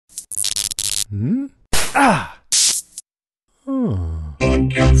Hmm? Ah! From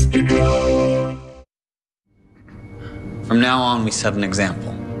now on, we set an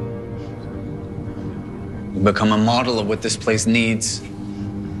example. We become a model of what this place needs.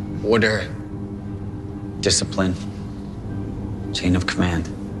 Order, discipline, chain of command.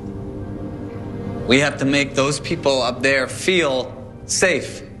 We have to make those people up there feel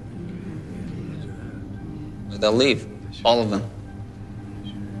safe. Or they'll leave, all of them.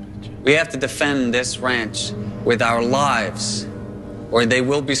 We have to defend this ranch with our lives, or they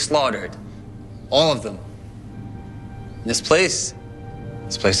will be slaughtered. All of them. This place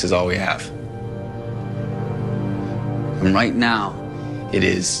is all we have. And right now, it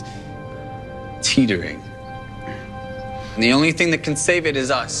is teetering. And the only thing that can save it is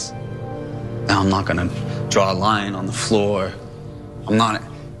us. Now, I'm not gonna draw a line on the floor. I'm not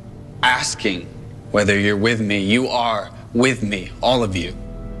asking whether you're with me. You are with me, all of you.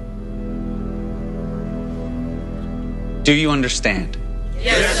 Do you understand?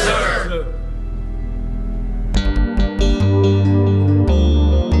 Yes, sir.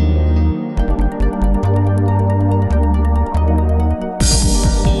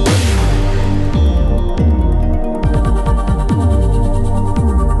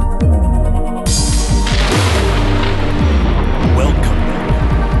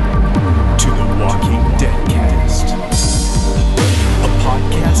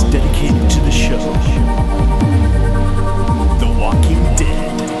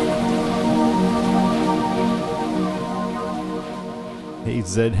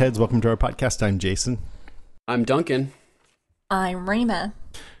 Zed Heads, welcome to our podcast. I'm Jason. I'm Duncan. I'm Rima.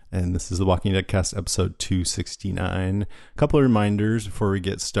 And this is the Walking Dead cast, episode 269. A couple of reminders before we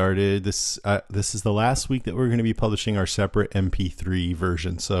get started. This is the last week that we're going to be publishing our separate MP3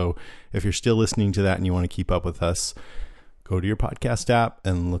 version. So if you're still listening to that and you want to keep up with us, go to your podcast app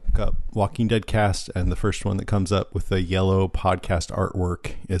and look up Walking Dead cast. And the first one that comes up with the yellow podcast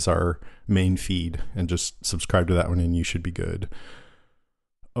artwork is our main feed. And just subscribe to that one and you should be good.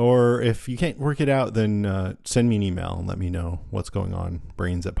 Or if you can't work it out, then send me an email and let me know what's going on.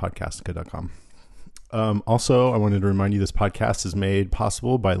 brains@podcastica.com. Also, I wanted to remind you this podcast is made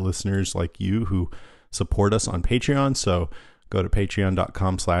possible by listeners like you who support us on Patreon. So go to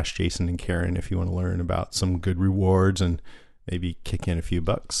patreon.com/Jason and Karen if you want to learn about some good rewards and maybe kick in a few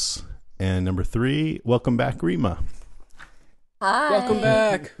bucks. And number 3, welcome back, Rima. Hi. Welcome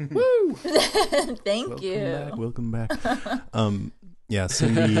back. Woo! Thank you. Welcome back. Yeah,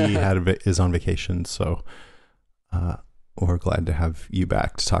 Cindy is on vacation, so we're glad to have you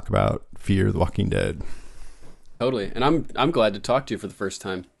back to talk about Fear the Walking Dead. Totally, and I'm glad to talk to you for the first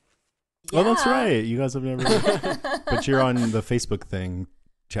time. Yeah. Oh, that's right. You guys have never, but you're on the Facebook thing,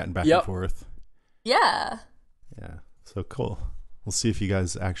 chatting back and forth. Yeah. Yeah. So cool. We'll see if you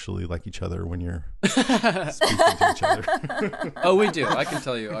guys actually like each other when you're speaking to each other. Oh, we do. I can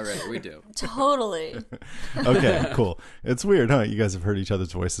tell you already. We do. Totally. Okay, cool. It's weird, huh? You guys have heard each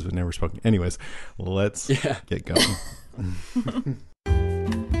other's voices but never spoken. Anyways, let's get going.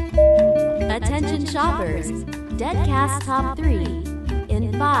 Attention shoppers. Deadcast Top 3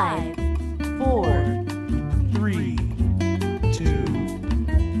 in 5, 4, 3, 2.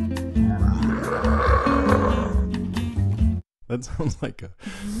 That sounds like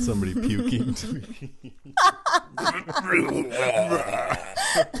somebody puking to me.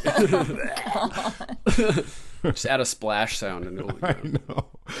 Just add a splash sound and it'll. I know.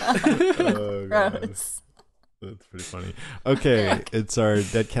 Oh, Gross. That's pretty funny. Okay, it's our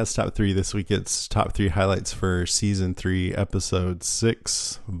Deadcast Top 3. This week it's top 3 highlights for Season 3, Episode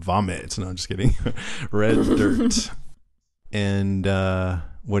 6, Vomit. No, I'm just kidding. Red Dirt. And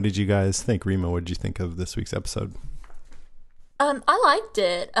what did you guys think? Rima, what did you think of this week's episode? I liked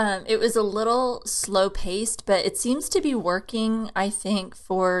it. It was a little slow paced, but it seems to be working, I think,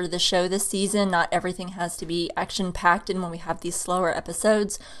 for the show this season. Not everything has to be action packed, and when we have these slower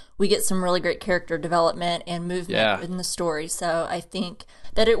episodes, we get some really great character development and movement in the story. So I think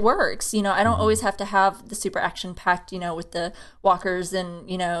that it works. You know, I don't always have to have the super action packed, you know, with the walkers and,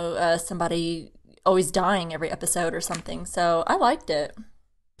 you know, somebody always dying every episode or something. So I liked it.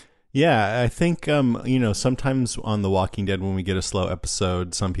 Yeah, I think, you know, sometimes on The Walking Dead, when we get a slow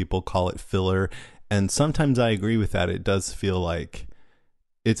episode, some people call it filler. And sometimes I agree with that. It does feel like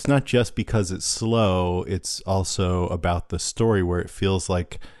it's not just because it's slow, it's also about the story where it feels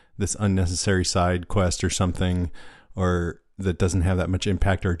like this unnecessary side quest or something, or that doesn't have that much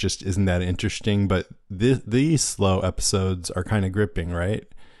impact or just isn't that interesting. But these slow episodes are kind of gripping, right?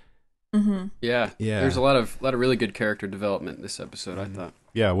 Mm-hmm. Yeah. There's a lot of really good character development in this episode, I thought.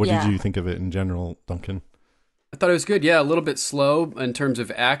 Yeah, what did you think of it in general, Duncan? I thought it was good. Yeah, a little bit slow in terms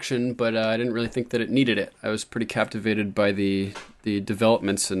of action, but I didn't really think that it needed it. I was pretty captivated by the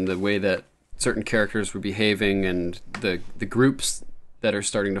developments and the way that certain characters were behaving and the groups that are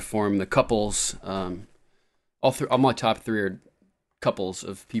starting to form, the couples. All my top three are couples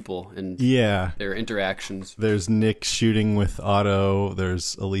of people and their interactions. There's Nick shooting with Otto.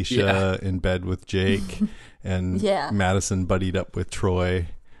 There's Alicia in bed with Jake, and Madison buddied up with Troy.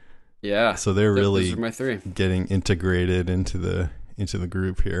 Yeah, so they're really those are my three. Getting integrated into the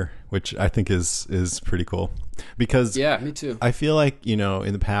group here, which I think is pretty cool. Because me too. I feel like, in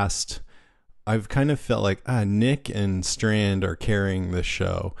the past, I've kind of felt like Nick and Strand are carrying the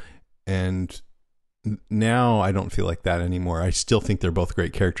show, and now I don't feel like that anymore. I still think they're both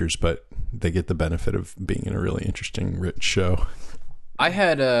great characters, but they get the benefit of being in a really interesting, rich show. I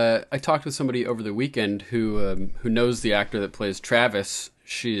talked with somebody over the weekend who knows the actor that plays Travis.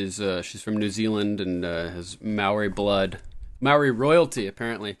 She's from New Zealand and has Maori blood, Maori royalty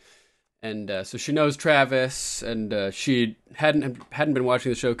apparently, and so she knows Travis. And she hadn't been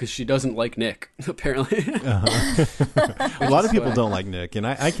watching the show because she doesn't like Nick apparently. A lot of people don't like Nick, and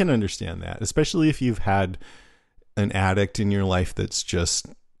I can understand that, especially if you've had an addict in your life that's just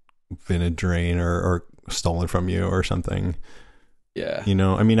been a drain or stolen from you or something. Yeah.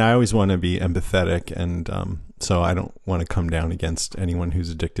 I mean, I always want to be empathetic, and so I don't want to come down against anyone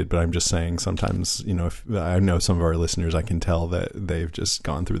who's addicted, but I'm just saying sometimes, if I know some of our listeners, I can tell that they've just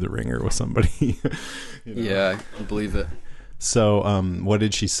gone through the ringer with somebody. Yeah, I believe it. So what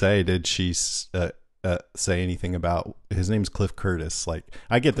did she say? Did she say anything about, his name's Cliff Curtis? Like,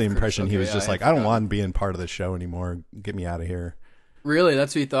 I get the impression he was just like, I don't want to be in part of the show anymore. Get me out of here. Really?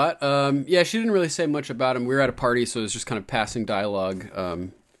 That's what you thought? Yeah, she didn't really say much about him. We were at a party, so it was just kind of passing dialogue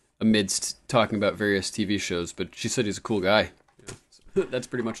amidst talking about various TV shows, but she said he's a cool guy. Yeah. That's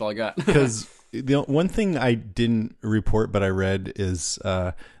pretty much all I got. Because the one thing I didn't report, but I read, is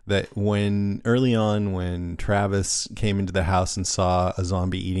that early on when Travis came into the house and saw a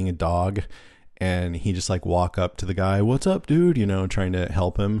zombie eating a dog, and he just like walk up to the guy, "What's up, dude?" Trying to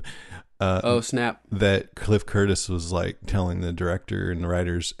help him. Oh, snap. That Cliff Curtis was like telling the director and the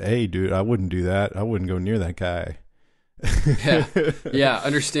writers, "Hey, dude, I wouldn't do that. I wouldn't go near that guy." Yeah,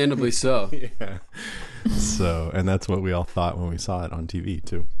 understandably so. Yeah. So, and that's what we all thought when we saw it on TV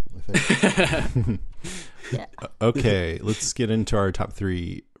too, I think. Yeah. Okay, let's get into our top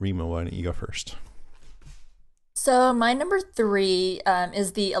three. Rima, why don't you go first? So my number 3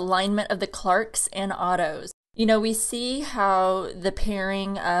 is the alignment of the Clarks and Ottos. We see how the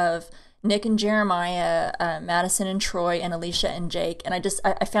pairing of Nick and Jeremiah, Madison and Troy, and Alicia and Jake, and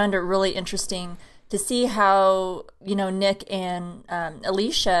I found it really interesting to see how, Nick and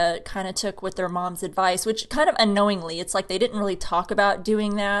Alicia kind of took with their mom's advice, which kind of unknowingly, it's like they didn't really talk about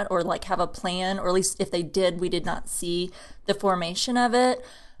doing that or like have a plan, or at least if they did, we did not see the formation of it.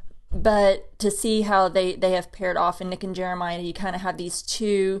 But to see how they have paired off, and Nick and Jeremiah, you kind of have these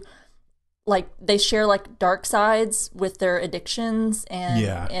two, like they share like dark sides with their addictions,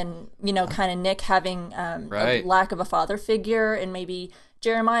 and kind of Nick having a lack of a father figure, and maybe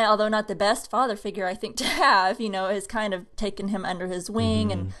Jeremiah, although not the best father figure I think to have, has kind of taken him under his wing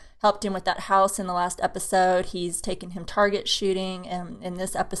and helped him with that house in the last episode. He's taken him target shooting, and in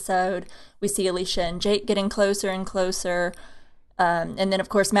this episode we see Alicia and Jake getting closer and closer. And then, of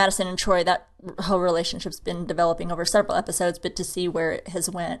course, Madison and Troy, that whole relationship's been developing over several episodes, but to see where it has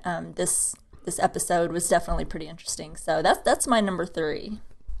went, this episode was definitely pretty interesting. So that's my number 3.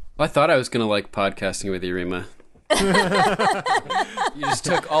 Well, I thought I was going to like podcasting with you, Rima. You just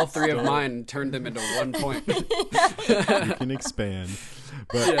took all 3 of mine and turned them into one point. You can expand.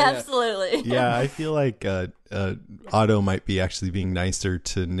 But, absolutely. Yeah, I feel like Otto might be actually being nicer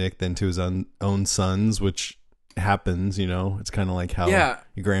to Nick than to his own sons, which happens, it's kind of like how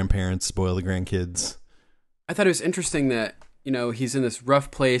your grandparents spoil the grandkids. I thought it was interesting that he's in this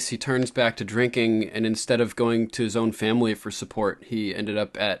rough place, he turns back to drinking, and instead of going to his own family for support, he ended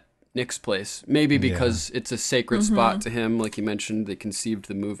up at Nick's place, maybe because it's a sacred spot to him. Like you mentioned, they conceived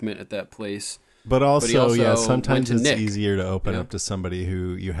the movement at that place, but also sometimes it's easier to open up to somebody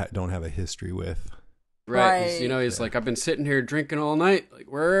who you don't have a history with. Right. He's like, I've been sitting here drinking all night.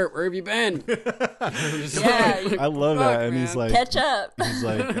 Like, where have you been? I love that. And he's like, catch up. He's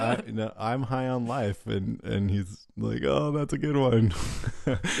like, I'm high on life. And he's like, oh, that's a good one.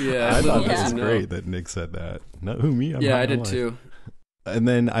 Yeah. I thought this was great that Nick said that. Not who, me? I'm high I did on life. too. And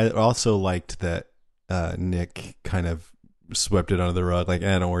then I also liked that Nick kind of swept it under the rug. Like,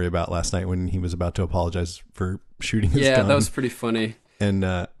 don't worry about last night when he was about to apologize for shooting his gun. Yeah, that was pretty funny. And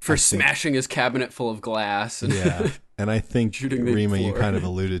for smashing his cabinet full of glass. And I think, shooting Rima, you kind of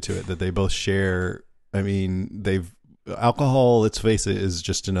alluded to it, that they both share I mean, alcohol, let's face it, is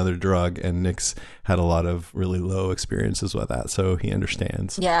just another drug, and Nick's had a lot of really low experiences with that, so he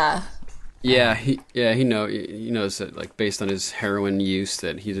understands. Yeah. He knows that, like, based on his heroin use,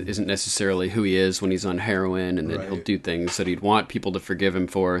 that he isn't necessarily who he is when he's on heroin, and that he'll do things that he'd want people to forgive him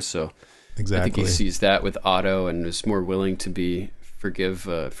for. So Exactly. I think he sees that with Otto and is more willing to be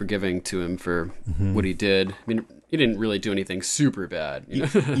forgiving to him for what he did. I mean, he didn't really do anything super bad.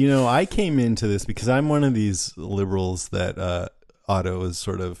 I came into this because I'm one of these liberals that Otto is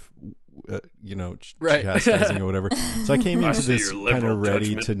sort of, chastising or whatever. So I came into this kind of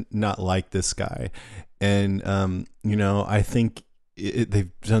ready to not like this guy. And, I think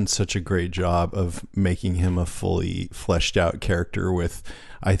they've done such a great job of making him a fully fleshed out character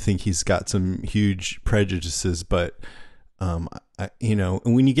I think he's got some huge prejudices, but,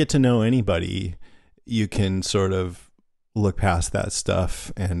 when you get to know anybody, you can sort of look past that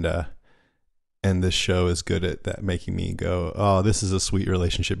stuff, and this show is good at that, making me go, oh, this is a sweet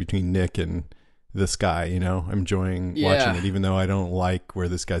relationship between Nick and this guy. I'm enjoying watching it, even though I don't like where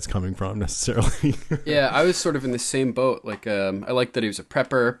this guy's coming from necessarily. Yeah, I was sort of in the same boat. Like, I liked that he was a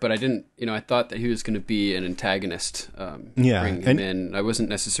prepper, but I didn't, I thought that he was going to be an antagonist. Bringing him in. I wasn't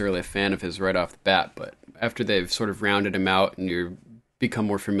necessarily a fan of his right off the bat, but after they've sort of rounded him out and you become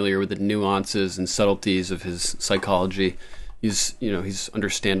more familiar with the nuances and subtleties of his psychology, he's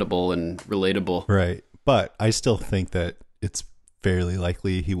understandable and relatable. Right. But I still think that it's fairly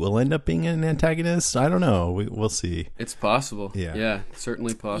likely he will end up being an antagonist. I don't know. We'll see. It's possible. Yeah,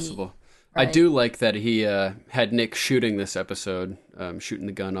 certainly possible. Right. I do like that he had Nick shooting this episode, shooting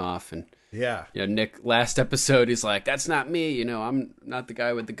the gun off. And Nick, last episode, he's like, that's not me. I'm not the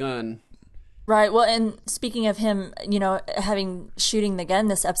guy with the gun. Right. Well, and speaking of him, having shooting the gun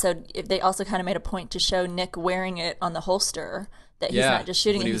this episode, they also kind of made a point to show Nick wearing it on the holster, that he's not just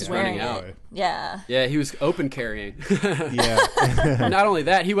shooting it, he's wearing it. Yeah. Yeah, he was open carrying. Yeah. Not only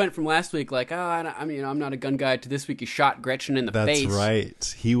that, he went from last week like, I'm not a gun guy, to this week he shot Gretchen in the face. That's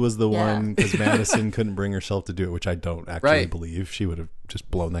right. He was the one, because Madison couldn't bring herself to do it, which I don't actually believe. She would have just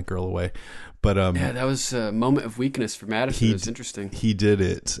blown that girl away. But that was a moment of weakness for Madison. It was interesting. He did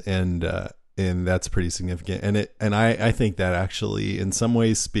it, and that's pretty significant. And I think that actually in some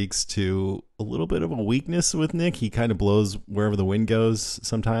ways speaks to a little bit of a weakness with Nick. He kind of blows wherever the wind goes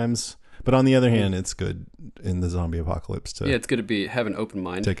sometimes. But on the other hand, it's good in the zombie apocalypse to it's good to have an open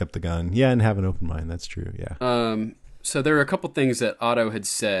mind. Take up the gun. Yeah, and have an open mind. That's true. Yeah. So there were a couple things that Otto had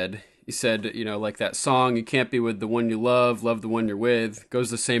said. He said, like that song, you can't be with the one you love the one you're with, goes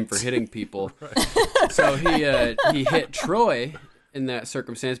the same for hitting people. So he hit Troy in that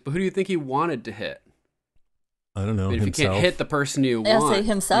circumstance, but who do you think he wanted to hit? I don't know. I mean, if you can't hit the person you want, say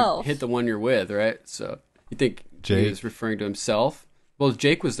himself. You hit the one you're with, right? So you think Jake was referring to himself? Well,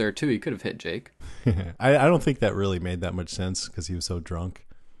 Jake was there too. He could have hit Jake. I don't think that really made that much sense because he was so drunk.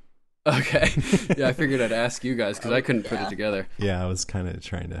 Okay. Yeah, I figured I'd ask you guys because I couldn't put it together. Yeah, I was kind of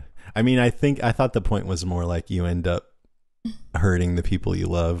trying to. I mean, I thought the point was more like you end up hurting the people you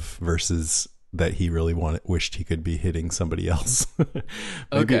love versus that he really wished he could be hitting somebody else.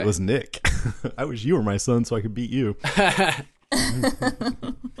 Maybe it was Nick. I wish you were my son so I could beat you. Have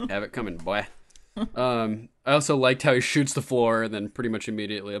it coming, boy. I also liked how he shoots the floor and then pretty much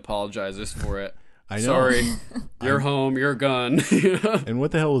immediately apologizes for it. I know. Sorry, you're home, your gun. And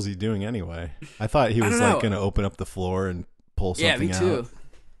what the hell was he doing anyway? I thought he was like going to open up the floor and pull something out. Yeah, me too.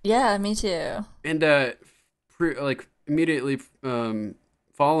 Yeah, me too. And immediately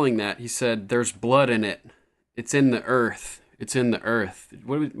following that, he said, "There's blood in it. It's in the earth. It's in the earth."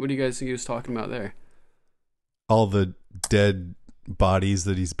 What do you guys think he was talking about there? All the dead bodies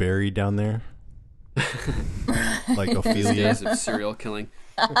that he's buried down there. Like Ophelia. Days of serial killing.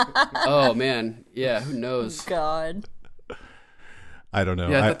 Oh man, yeah. Who knows? God. I don't know.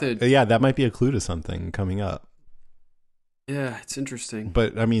 Yeah, that might be a clue to something coming up. Yeah, it's interesting.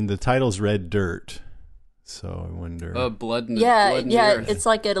 But I mean, the title's Red Dirt, so I wonder. Blood in the blood in the earth. It's It's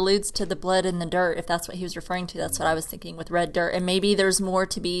like it alludes to the blood in the dirt. If that's what he was referring to, that's what I was thinking with red dirt. And maybe there's more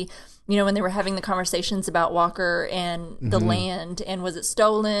to be. When they were having the conversations about Walker and the land, and was it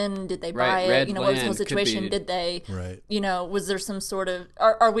stolen? Did they buy it? What was the whole situation? Did they? Right. Was there some sort of?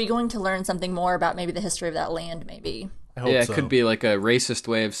 Are we going to learn something more about maybe the history of that land? Maybe. I hope so. It could be like a racist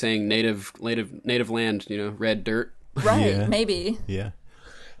way of saying native land. Red dirt. Right. Yeah. Maybe. Yeah.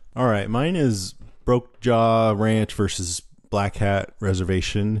 All right. Mine is Broke Jaw Ranch versus Black Hat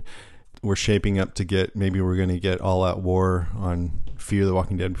Reservation. We're shaping up to maybe we're going to get All Out War on Fear the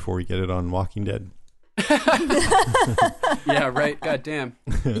Walking Dead before we get it on Walking Dead. Yeah, right. Goddamn.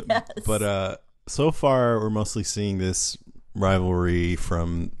 Yes. But so far, we're mostly seeing this rivalry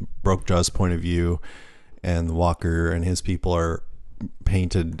from Brokejaw's point of view, and Walker and his people are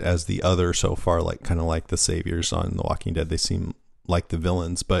painted as the other so far, like kind of like the saviors on The Walking Dead. They seem like the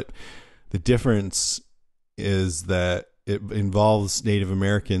villains, but the difference is that it involves Native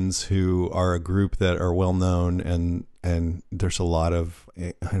Americans who are a group that are well known, and there's a lot of,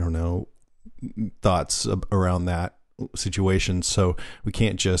 I don't know, thoughts around that situation. So we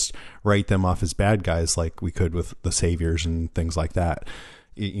can't just write them off as bad guys like we could with the saviors and things like that.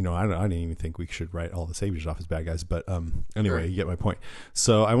 You know, I didn't even think we should write all the saviors off as bad guys, but anyway, You get my point.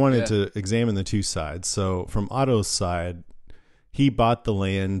 So I wanted to examine the two sides. So from Otto's side, he bought the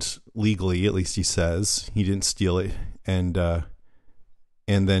land legally, at least he says. He didn't steal it. And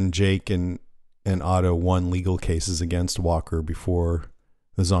then Jake and Otto won legal cases against Walker before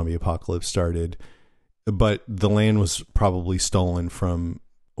the zombie apocalypse started. But the land was probably stolen from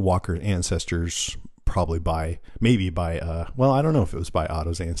Walker's ancestors, probably by I don't know if it was by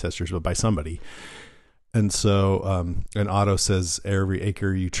Otto's ancestors, but by somebody. And so, and Otto says every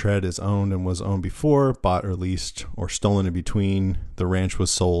acre you tread is owned and was owned before, bought or leased or stolen in between. The ranch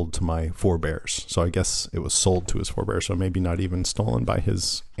was sold to my forebears. So I guess it was sold to his forebears. So maybe not even stolen by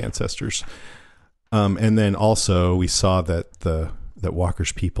his ancestors. And then also we saw that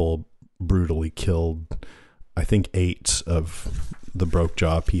Walker's people brutally killed, I think, 8 of the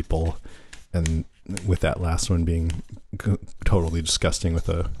Brokejaw people. And with that last one being totally disgusting with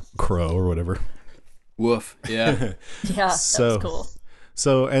a crow or whatever. Woof. Yeah. Yeah, So- that's cool.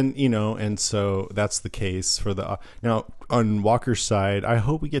 So, and so that's the case for now on Walker's side. I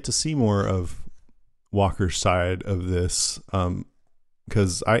hope we get to see more of Walker's side of this.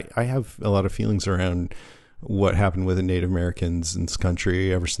 Cause I have a lot of feelings around what happened with the Native Americans in this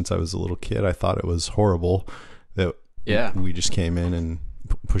country ever since I was a little kid. I thought it was horrible that we just came in and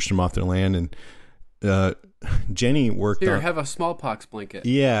pushed them off their land. And, Jenny worked Here, on, have a smallpox blanket.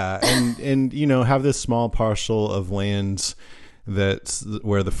 yeah, and have this small parcel of land that's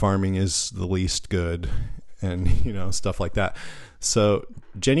where the farming is the least good, and stuff like that. So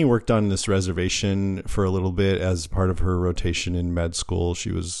Jenny worked on this reservation for a little bit as part of her rotation in med school.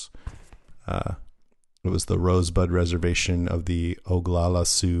 She was it was the Rosebud Reservation of the Oglala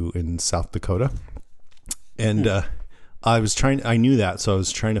Sioux in South Dakota, and I knew that, so I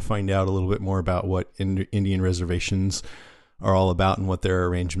was trying to find out a little bit more about what Indian reservations are all about and what their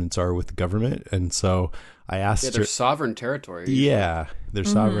arrangements are with the government. And so I asked her. They're sovereign territory. Yeah, they're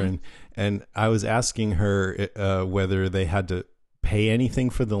sovereign. And I was asking her whether they had to pay anything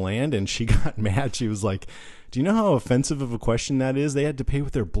for the land, and she got mad. She was like, do you know how offensive of a question that is? They had to pay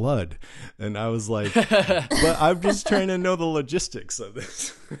with their blood. And I was like, but I'm just trying to know the logistics of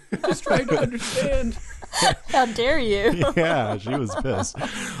this. Just trying to understand. How dare you? Yeah, she was pissed.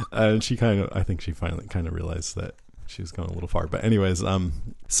 And I think she finally kind of realized that she was going a little far. But anyways,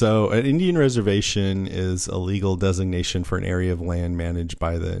 so an Indian reservation is a legal designation for an area of land managed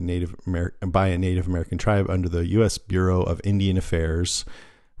by a Native American tribe under the U.S. Bureau of Indian Affairs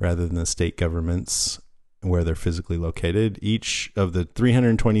rather than the state governments where they're physically located. Each of the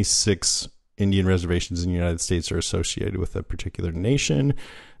 326 Indian reservations in the United States are associated with a particular nation.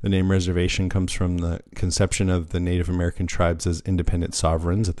 The name reservation comes from the conception of the Native American tribes as independent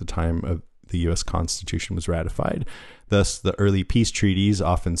sovereigns at the time of the U.S. Constitution was ratified. Thus, the early peace treaties,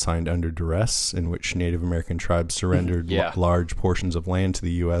 often signed under duress, in which Native American tribes surrendered large portions of land to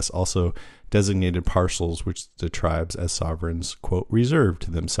the U.S., also designated parcels which the tribes as sovereigns, quote, reserved to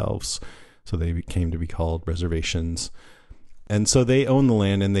themselves. So they came to be called reservations. And so they own the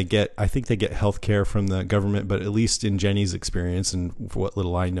land, and I think they get health care from the government, but at least in Jenny's experience and for what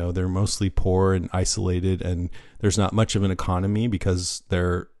little I know, they're mostly poor and isolated, and there's not much of an economy because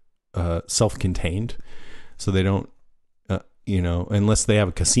they're self-contained. So they don't, unless they have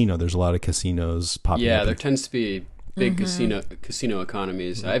a casino. There's a lot of casinos popping up. Yeah, there tends to be big casino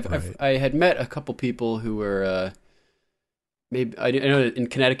economies. I had met a couple people who were maybe I know that in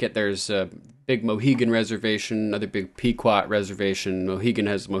Connecticut there's a big Mohegan reservation, another big Pequot reservation. Mohegan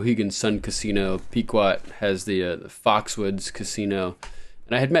has Mohegan Sun Casino. Pequot has the Foxwoods Casino.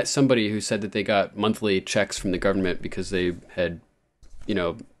 And I had met somebody who said that they got monthly checks from the government because they had,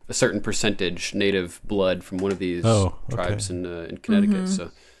 a certain percentage native blood from one of these tribes in Connecticut.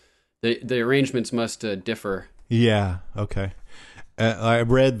 So the arrangements must differ. Yeah. Okay. I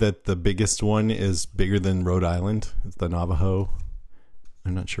read that the biggest one is bigger than Rhode Island. It's the Navajo.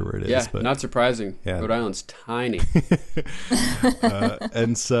 I'm not sure where it is. Yeah, but not surprising. Yeah. Rhode Island's tiny.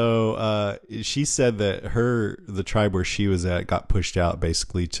 And so she said that the tribe where she was at got pushed out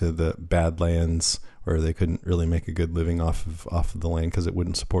basically to the Badlands, where they couldn't really make a good living off of the land because it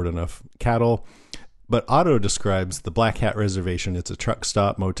wouldn't support enough cattle. But Otto describes the Black Hat Reservation. It's a truck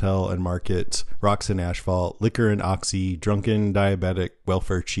stop, motel, and market, rocks and asphalt, liquor and oxy, drunken, diabetic,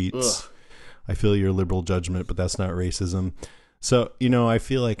 welfare cheats. Ugh. I feel your liberal judgment, but that's not racism. So, I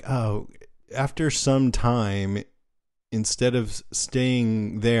feel like, after some time, instead of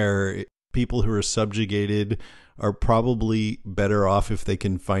staying there, people who are subjugated are probably better off if they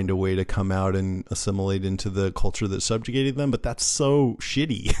can find a way to come out and assimilate into the culture that subjugated them. But that's so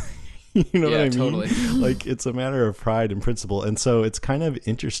shitty. You know what I mean? Totally. Like, it's a matter of pride and principle. And so it's kind of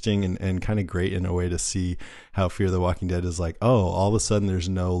interesting and kind of great in a way to see how Fear the Walking Dead is like, oh, all of a sudden there's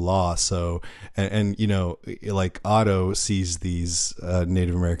no law. So, and like Otto sees these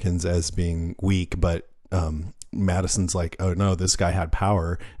Native Americans as being weak, but Madison's like, oh no, this guy had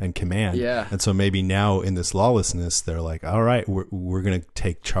power and command. Yeah. And so maybe now in this lawlessness, they're like, all right, we're going to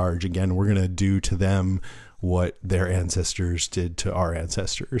take charge again. We're going to do to them what their ancestors did to our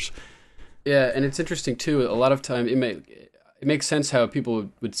ancestors. Yeah, and it's interesting too. A lot of time it makes sense how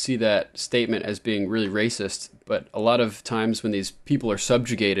people would see that statement as being really racist. But a lot of times when these people are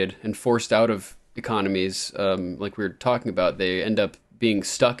subjugated and forced out of economies, like we were talking about, they end up being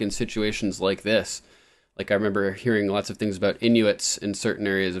stuck in situations like this. Like I remember hearing lots of things about Inuits in certain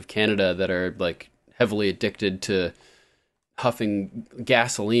areas of Canada that are like heavily addicted to huffing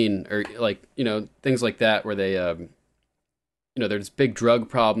gasoline or like, things like that where they, there's big drug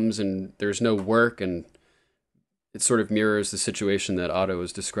problems and there's no work, and it sort of mirrors the situation that Otto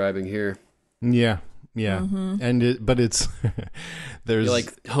was describing here. Yeah. Mm-hmm. And but it's there's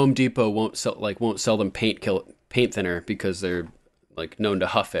like Home Depot won't sell them paint thinner because they're like known to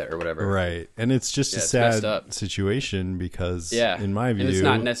huff it or whatever. Right. And it's just a sad situation because in my view, and it's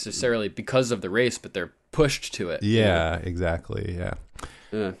not necessarily because of the race, but they're pushed to it. Yeah, exactly.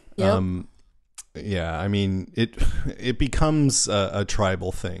 Yeah. Yep. Yeah, I mean, it becomes a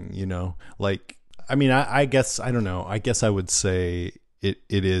tribal thing, like, I mean, I guess, I don't know. I guess I would say it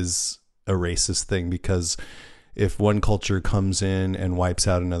is a racist thing because if one culture comes in and wipes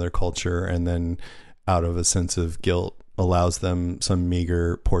out another culture and then out of a sense of guilt allows them some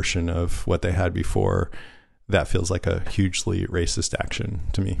meager portion of what they had before, that feels like a hugely racist action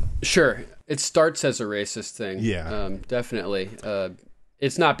to me. Sure. It starts as a racist thing. Yeah. Definitely.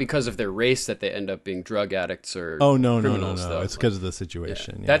 It's not because of their race that they end up being drug addicts or criminals, though. It's because of the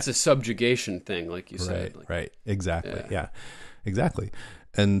situation. Yeah. That's a subjugation thing, like you said. Right. Exactly. Yeah. Exactly.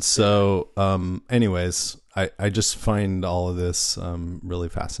 And so, anyways, I just find all of this really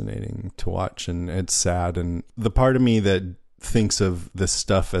fascinating to watch, and it's sad. And the part of me that thinks of this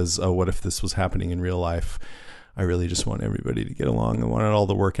stuff as, oh, what if this was happening in real life? I really just want everybody to get along. I want it all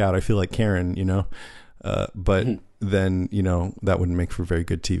to work out. I feel like Karen, but then, that wouldn't make for very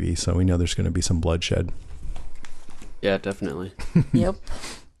good TV. So we know there's going to be some bloodshed. Yeah, definitely. Yep.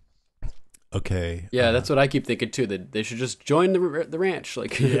 Okay. Yeah, that's what I keep thinking too. That they should just join the ranch.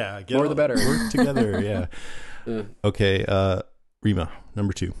 Like, yeah, more the better. Work together. Yeah. Okay. Rima,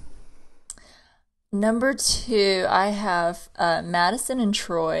 number 2. Number 2, I have Madison and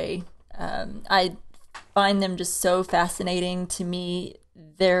Troy. I find them just so fascinating. To me,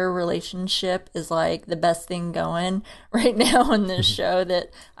 their relationship is like the best thing going right now on this show that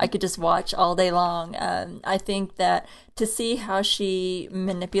I could just watch all day long. I think that to see how she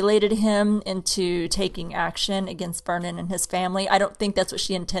manipulated him into taking action against Vernon and his family, I don't think that's what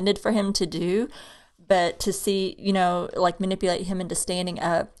she intended for him to do. But to see, like manipulate him into standing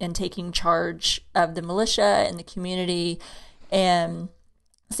up and taking charge of the militia and the community, and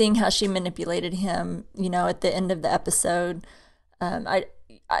seeing how she manipulated him, at the end of the episode,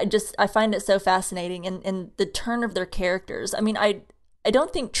 I find it so fascinating, and the turn of their characters. I mean, I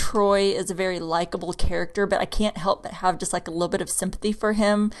don't think Troy is a very likable character, but I can't help but have just like a little bit of sympathy for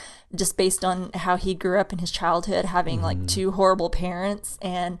him, just based on how he grew up in his childhood, having like 2 horrible parents,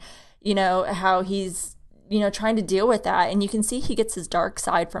 and how he's trying to deal with that. And you can see he gets his dark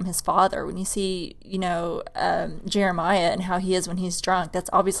side from his father when you see Jeremiah and how he is when he's drunk. That's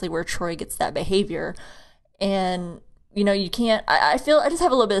obviously where Troy gets that behavior. And you can't, I just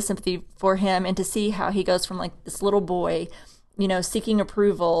have a little bit of sympathy for him, and to see how he goes from like this little boy, seeking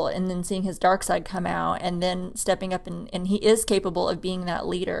approval, and then seeing his dark side come out, and then stepping up and he is capable of being that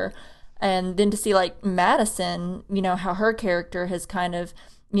leader. And then to see like Madison, how her character has kind of,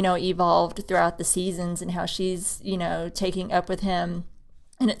 evolved throughout the seasons, and how she's, taking up with him.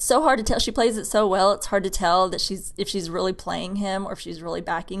 And it's so hard to tell. She plays it so well. It's hard to tell that if she's really playing him or if she's really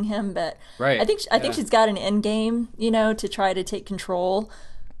backing him. But right. I think she's got an end game, to try to take control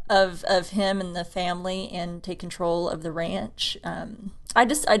of him and the family, and take control of the ranch. I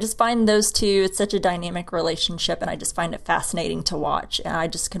just find those two, it's such a dynamic relationship, and I just find it fascinating to watch. And I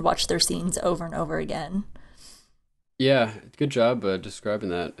just could watch their scenes over and over again. Yeah, good job describing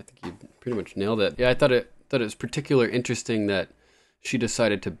that. I think you pretty much nailed it. Yeah, I thought it was particularly interesting that she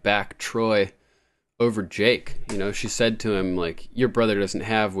decided to back Troy over Jake. You know, she said to him, like, your brother doesn't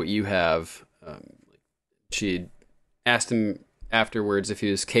have what you have. She asked him afterwards if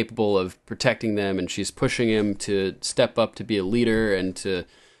he was capable of protecting them, and she's pushing him to step up to be a leader and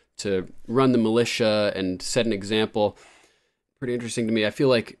to run the militia and set an example. Pretty interesting to me. I feel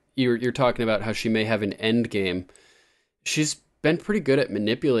like you're talking about how she may have an end game. She's been pretty good at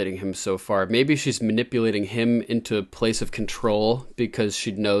manipulating him so far. Maybe she's manipulating him into a place of control because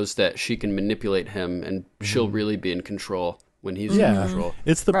she knows that she can manipulate him and she'll really be in control when he's in control.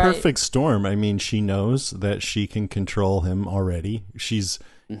 It's the perfect storm. I mean, she knows that she can control him already. She's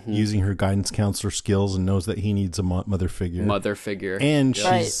using her guidance counselor skills and knows that he needs a mother figure. And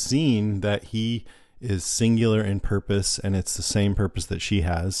she's seen that he is singular in purpose, and it's the same purpose that she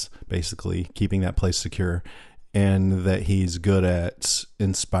has, basically, keeping that place secure. And that he's good at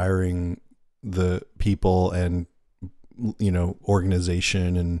inspiring the people and, you know,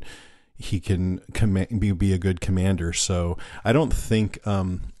 organization, and he can be a good commander. So I don't think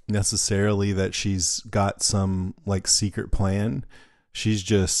necessarily that she's got some like secret plan. She's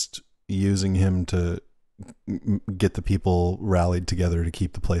just using him to get the people rallied together to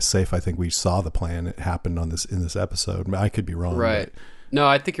keep the place safe. I think we saw the plan. It happened in this episode. I could be wrong. Right. But no,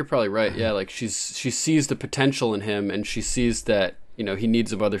 I think you're probably right. Yeah, like she sees the potential in him, and she sees that, you know, he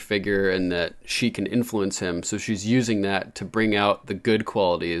needs a mother figure and that she can influence him. So she's using that to bring out the good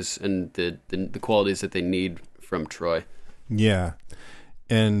qualities and the qualities that they need from Troy. Yeah.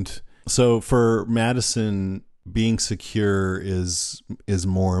 And so for Madison, being secure is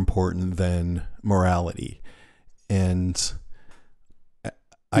more important than morality. And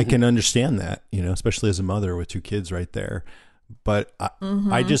I can understand that, you know, especially as a mother with two kids right there. But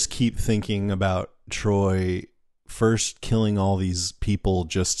I just keep thinking about Troy first killing all these people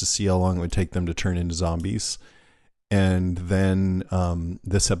just to see how long it would take them to turn into zombies. And then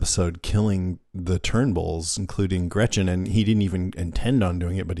this episode killing the Turnbulls, including Gretchen. And he didn't even intend on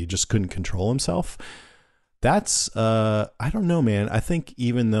doing it, but he just couldn't control himself. That's, I don't know, man. I think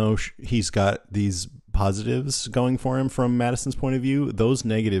even though he's got these positives going for him from Madison's point of view, those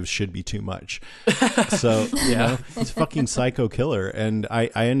negatives should be too much. So, you know, he's a fucking psycho killer. And I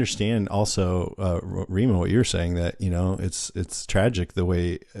understand also, Rima, what you're saying, that, you know, it's tragic the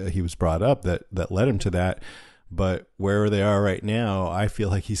way he was brought up that led him to that. But where they are right now, I feel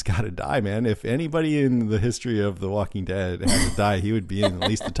like he's got to die, man. If anybody in the history of The Walking Dead had to die, he would be in at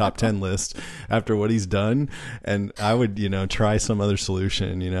least the top 10 list after what he's done. And I would, you know, try some other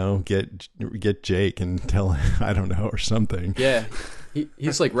solution, you know, get Jake and tell him, I don't know, or something. Yeah.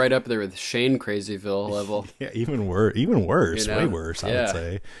 He's like right up there with Shane Crazyville level. Yeah, even worse, you know? Way worse, I would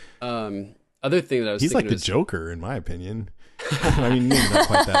say. Other thing that I was he's thinking like the Joker, in my opinion. I mean, maybe not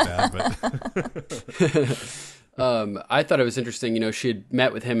quite that bad, but... I thought it was interesting, you know, she had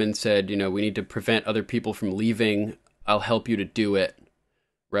met with him and said, you know, we need to prevent other people from leaving. I'll help you to do it.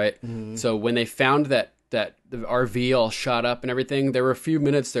 Right. Mm-hmm. So when they found that the RV all shot up and everything, there were a few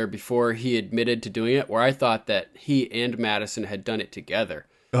minutes there before he admitted to doing it where I thought that he and Madison had done it together.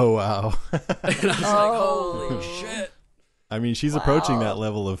 Oh, wow. And I was like, holy shit. I mean, she's approaching that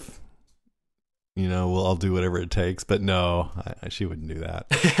level of, you know, well, I'll do whatever it takes. But no, she wouldn't do that.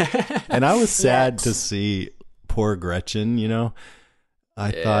 And I was sad to see poor Gretchen, you know.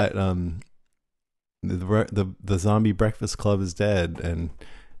 I thought the zombie breakfast club is dead, and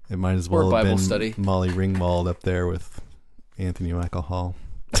it might as well have been study. Molly Ringwald up there with Anthony Michael Hall.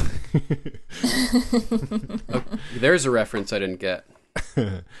 There's a reference I didn't get.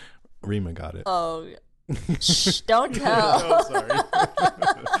 Rima got it. Oh, shh, don't tell. Oh, sorry.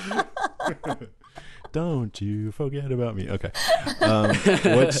 Don't you forget about me. Okay.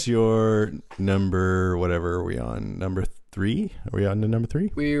 What's your number, whatever are we on? Number 3? Are we on to number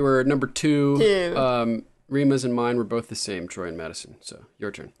 3? We were number 2. Rima's and mine were both the same, Troy and Madison. So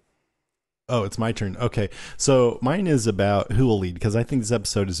your turn. Oh, it's my turn. Okay. So mine is about who will lead, because I think this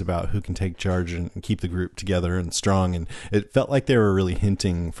episode is about who can take charge and keep the group together and strong. And it felt like they were really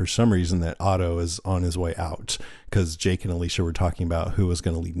hinting for some reason that Otto is on his way out, because Jake and Alicia were talking about who was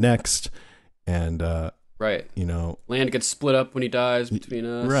going to lead next. And right, you know, land gets split up when he dies between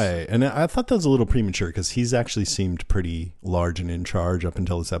us. Right, and I thought that was a little premature because he's actually seemed pretty large and in charge up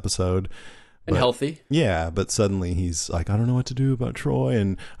until this episode, and healthy. Yeah, but suddenly he's like, I don't know what to do about Troy,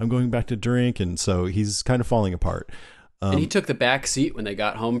 and I'm going back to drink, and so he's kind of falling apart. And he took the back seat when they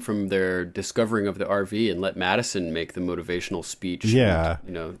got home from their discovering of the RV and let Madison make the motivational speech. Yeah.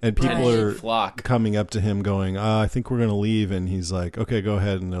 And people are flock. coming up to him going, I think we're going to leave. And he's like, okay, go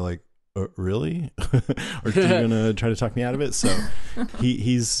ahead. And they're like, really? Or are you going to try to talk me out of it? So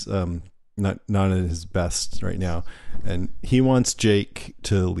he's not at his best right now. And he wants Jake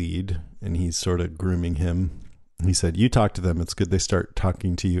to lead, and he's sort of grooming him. He said, you talk to them. It's good they start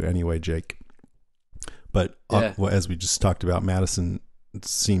talking to you anyway, Jake. But as we just talked about, Madison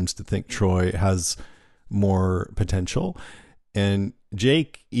seems to think Troy has more potential. And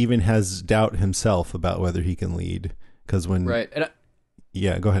Jake even has doubt himself about whether he can lead. Because when... Right.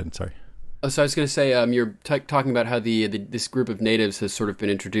 Yeah, go ahead. Sorry. So I was going to say, you're talking about how this group of natives has sort of been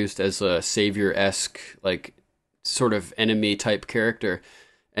introduced as a savior-esque, like, sort of enemy-type character.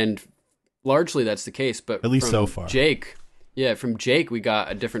 And largely that's the case. But at least so far. From Jake, we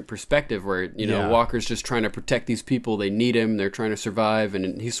got a different perspective where, Walker's just trying to protect these people. They need him. They're trying to survive.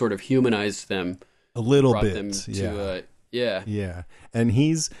 And he sort of humanized them. A little bit. Them to, Yeah. And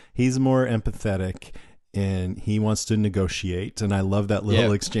he's more empathetic, and he wants to negotiate. And I love that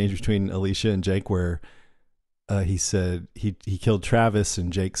little exchange between Alicia and Jake where he said he killed Travis,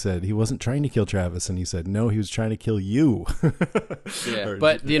 and Jake said he wasn't trying to kill Travis, and he said no, he was trying to kill you.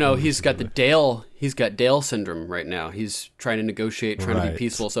 But he's got Dale syndrome right now. He's trying to negotiate, trying to be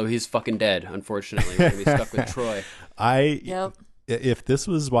peaceful, so he's fucking dead. Unfortunately, we're gonna be stuck with Troy. If this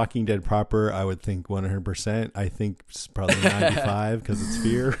was Walking Dead proper, I would think 100%. I think it's probably 95 because it's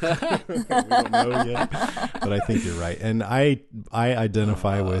fear. We don't know yet, but I think you're right. And I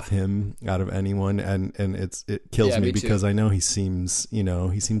identify with him out of anyone, and it kills me because I know he seems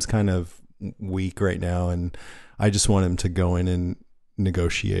kind of weak right now, and I just want him to go in and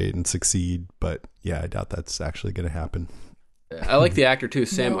negotiate and succeed. But yeah, I doubt that's actually going to happen. I like the actor too,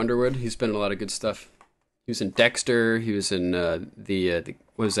 Sam Underwood. He's been in a lot of good stuff. He was in Dexter. He was in the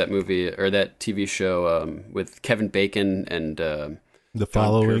what was that movie or that TV show with Kevin Bacon and The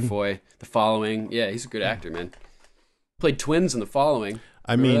Following. The Following. Yeah, he's a good actor, man. Played twins in The Following.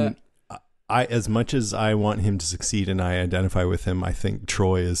 I mean, I as much as I want him to succeed and I identify with him, I think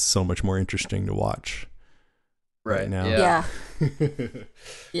Troy is so much more interesting to watch right now. Yeah.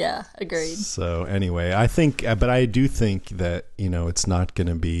 Yeah, agreed. So anyway, but I do think that it's not going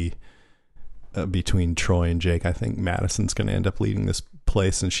to be between Troy and Jake. I think Madison's going to end up leading this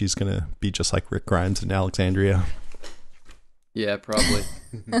place, and she's going to be just like Rick Grimes in Alexandria. Yeah, probably.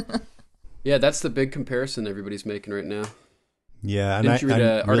 Yeah, that's the big comparison everybody's making right now. Yeah, and didn't you read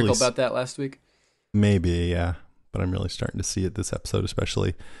an article about that last week? Maybe, yeah, but I'm really starting to see it this episode,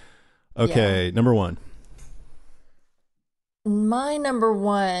 especially. Okay, number one. My number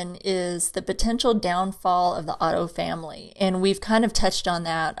one is the potential downfall of the Otto family. And we've kind of touched on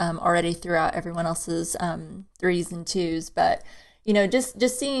that already throughout everyone else's threes and twos. But,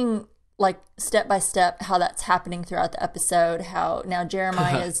 just seeing like step by step how that's happening throughout the episode, how now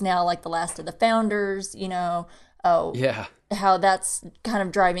Jeremiah is now like the last of the founders, how that's kind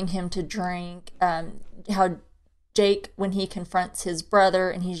of driving him to drink, how Jake, when he confronts his brother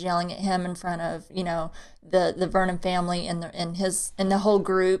and he's yelling at him in front of, the Vernon family and the whole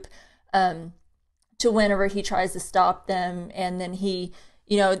group, to whenever he tries to stop them, and then he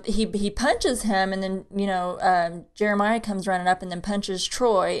punches him, and then, Jeremiah comes running up and then punches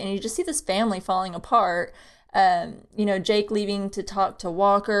Troy, and you just see this family falling apart. Jake leaving to talk to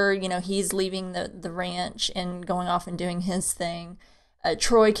Walker, he's leaving the ranch and going off and doing his thing.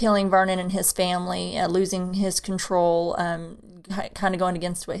 Troy killing Vernon and his family, losing his control, kind of going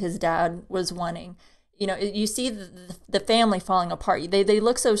against what his dad was wanting. You see the family falling apart. They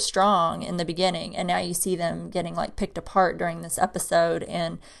look so strong in the beginning, and now you see them getting like picked apart during this episode,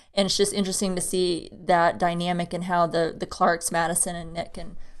 and it's just interesting to see that dynamic and how the Clarks, Madison and Nick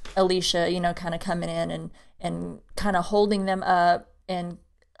and Alicia, kind of coming in and kind of holding them up. And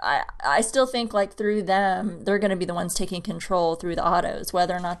I still think like through them, they're going to be the ones taking control through the Ottos,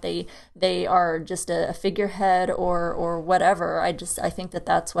 whether or not they are just a figurehead or whatever. I think that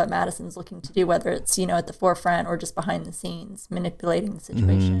that's what Madison's looking to do, whether it's, at the forefront or just behind the scenes, manipulating the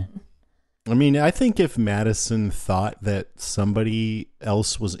situation. Mm-hmm. I mean, I think if Madison thought that somebody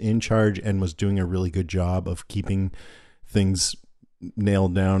else was in charge and was doing a really good job of keeping things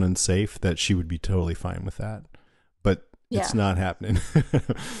nailed down and safe, that she would be totally fine with that. But it's not happening.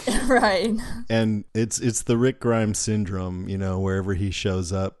 Right. And it's the Rick Grimes syndrome, wherever he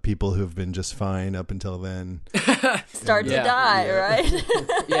shows up, people who've been just fine up until then start to die, right?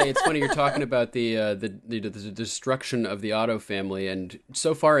 Yeah, it's funny you're talking about the destruction of the Otto family, and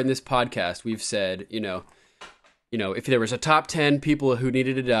so far in this podcast we've said, if there was a top 10 people who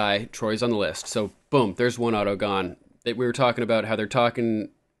needed to die, Troy's on the list. So boom, there's one Otto gone. that we were talking about how they're talking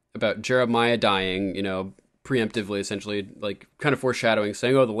about Jeremiah dying, preemptively, essentially, like kind of foreshadowing,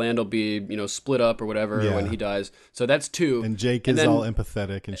 saying, "Oh, the land will be, split up or whatever when he dies." So that's 2. And Jake is all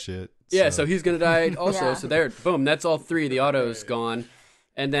empathetic and shit. Yeah, so he's gonna die also. Yeah. So there, boom, that's all 3. The auto's gone,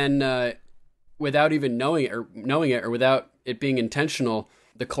 and then without even knowing it or without it being intentional,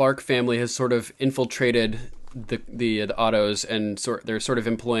 the Clark family has sort of infiltrated the autos, and they're sort of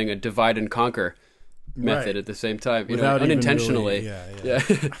employing a divide and conquer method at the same time, Without even unintentionally. really,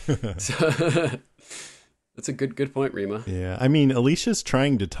 Yeah. So, that's a good point, Rima. Yeah, I mean, Alicia's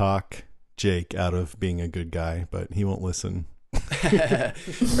trying to talk Jake out of being a good guy, but he won't listen.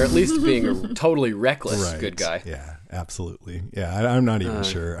 Or at least being a totally reckless good guy. Yeah, absolutely. Yeah, I'm not even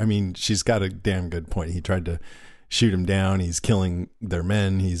sure. I mean, she's got a damn good point. He tried to shoot him down. He's killing their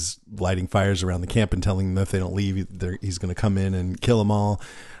men. He's lighting fires around the camp and telling them if they don't leave, he's going to come in and kill them all.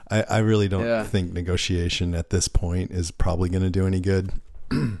 I really don't think negotiation at this point is probably going to do any good.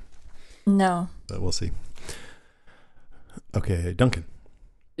 No. But we'll see. Okay, Duncan.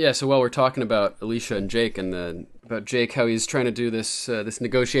 Yeah, so while we're talking about Alicia and Jake, and about Jake, how he's trying to do this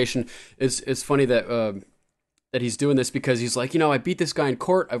negotiation, it's funny that that he's doing this because he's like, I beat this guy in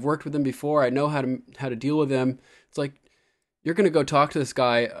court. I've worked with him before. I know how to deal with him. It's like, you're gonna go talk to this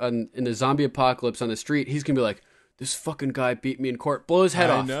guy in the zombie apocalypse on the street. He's gonna be like, this fucking guy beat me in court. Blow his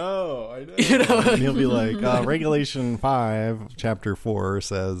head off. I know. And he'll be like, Regulation 5, Chapter 4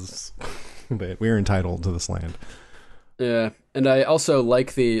 says that we're entitled to this land. Yeah, and I also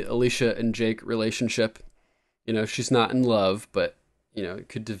like the Alicia and Jake relationship. She's not in love, but, it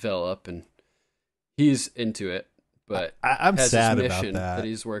could develop, and he's into it, but I'm has sad this about mission that.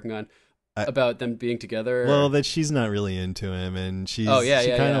 he's working on. About them being together? Well, that she's not really into him, and she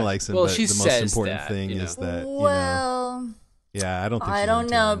kind of likes him, well, but she the most says important that, thing is that, Yeah, I don't think I she's don't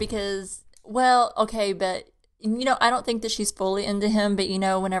into know him. because, okay, but I don't think that she's fully into him, but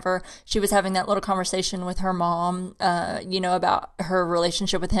whenever she was having that little conversation with her mom, about her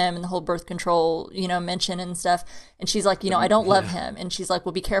relationship with him and the whole birth control, mention and stuff, and she's like, I don't love him, and she's like,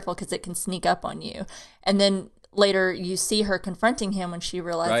 well, be careful because it can sneak up on you, and then later you see her confronting him when she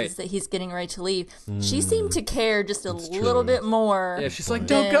realizes that he's getting ready to leave. She seemed to care just a little bit more. Yeah, she's like,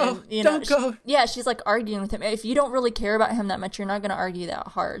 don't go. Don't go. She's like arguing with him. If you don't really care about him that much, you're not going to argue that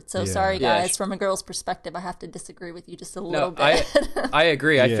hard. So sorry, guys. From a girl's perspective, I have to disagree with you just a little bit. I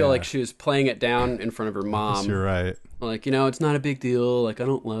agree. I feel like she was playing it down in front of her mom. Yes, you're right. Like, it's not a big deal. Like, I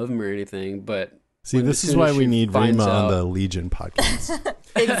don't love him or anything, but... See, this is why we need Rima on the Legion podcast.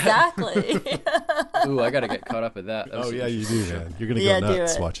 Exactly. Ooh, I got to get caught up with that. You do, man. You're going to go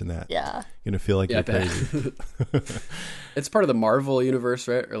nuts watching that. Yeah. You're going to feel like you're crazy. It's part of the Marvel universe,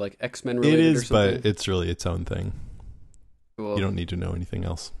 right? Or like X-Men related It is, or something? but it's really its own thing. Cool. You don't need to know anything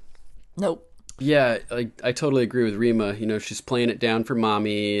else. Nope. Yeah, I totally agree with Rima. She's playing it down for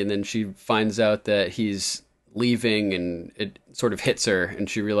mommy, and then she finds out that he's leaving, and it sort of hits her, and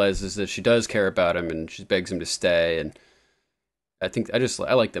she realizes that she does care about him, and she begs him to stay. And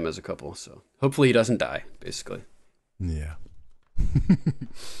I like them as a couple, so hopefully he doesn't die, basically. Yeah.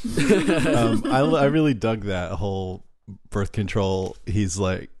 I really dug that whole birth control. She's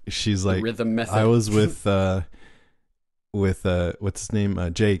like the rhythm method. I was with what's his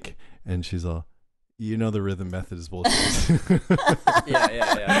name, Jake, and she's all, the rhythm method is bullshit.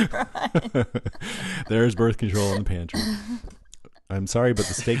 Yeah. Right. There's birth control in the pantry. I'm sorry, but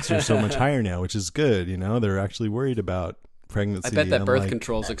the stakes are so much higher now, which is good. They're actually worried about pregnancy. I bet that birth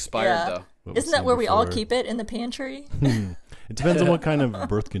control's expired, though. Isn't that where we all keep it, in the pantry? It depends on what kind of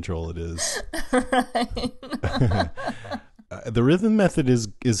birth control it is. Right. The rhythm method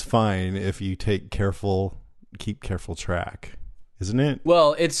is fine if you keep careful track. Isn't it?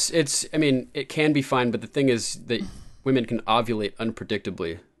 Well, I mean, it can be fine, but the thing is that women can ovulate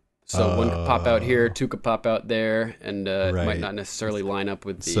unpredictably. So one could pop out here, two could pop out there, and it might not necessarily line up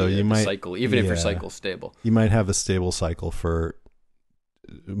with the cycle, even if your cycle's stable. You might have a stable cycle for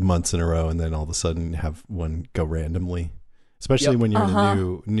months in a row, and then all of a sudden have one go randomly. Especially when you're in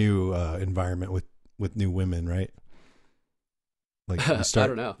a new environment with new women, right? Like you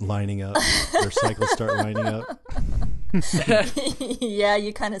start lining up, their cycles start lining up. Yeah,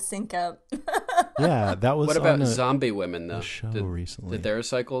 you kind of sync up. Yeah, that was. What about zombie women though? Show recently. Did their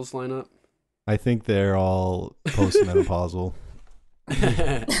cycles line up? I think they're all postmenopausal.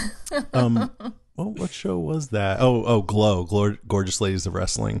 What show was that? Oh, Glow, Gorgeous Ladies of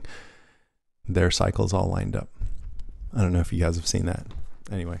Wrestling. Their cycles all lined up. I don't know if you guys have seen that.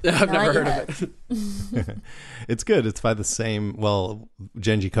 Anyway, I've never heard of it. It's good. It's by the same,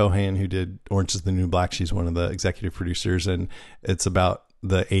 Genji Kohan, who did Orange is the New Black. She's one of the executive producers, and it's about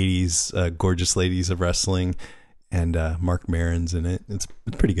the 80s Gorgeous Ladies of Wrestling. and Mark Maron's in it. It's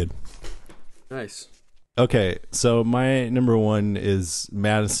pretty good. Nice. Okay, so my number one is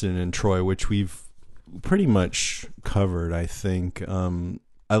Madison and Troy, which we've pretty much covered, I think.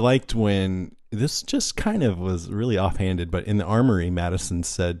 I liked when this just kind of was really offhanded, but in the armory, Madison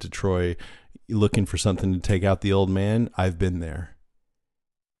said to Troy, looking for something to take out the old man, I've been there.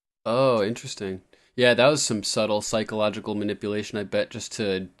 Oh, interesting. Yeah, that was some subtle psychological manipulation, I bet, just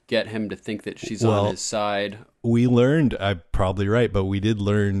to get him to think that she's on his side. We learned, I'm probably right, but we did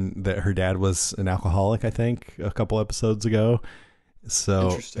learn that her dad was an alcoholic, I think, a couple episodes ago.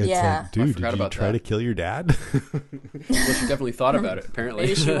 So it's like, dude, did you try to kill your dad? Well, she definitely thought about it, apparently.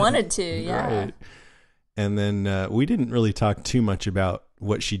 Maybe she wanted to, yeah. Right. And then we didn't really talk too much about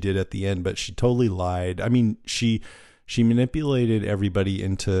what she did at the end, but she totally lied. I mean, she manipulated everybody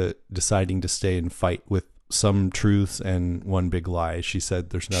into deciding to stay and fight with some truths and one big lie. She said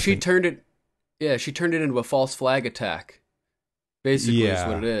there's nothing. She turned it into a false flag attack. Basically, is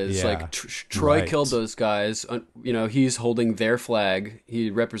what it is. Yeah, like Troy killed those guys. He's holding their flag. He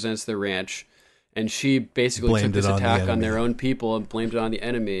represents their ranch, and she basically took this attack on their own people and blamed it on the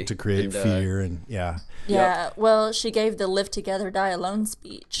enemy to create fear and Yeah. Yep. Well, she gave the "Live Together, Die Alone"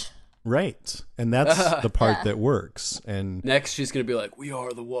 speech. Right. And that's the part that works. And next she's going to be like, we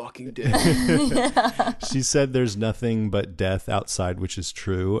are the Walking Dead. She said there's nothing but death outside, which is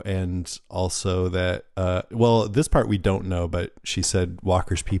true. And also that, this part we don't know, but she said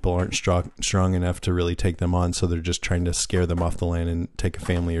Walker's people aren't strong enough to really take them on. So they're just trying to scare them off the land and take a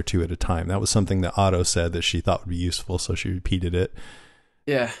family or two at a time. That was something that Otto said that she thought would be useful. So she repeated it.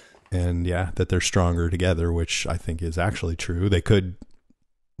 Yeah. And that they're stronger together, which I think is actually true. They could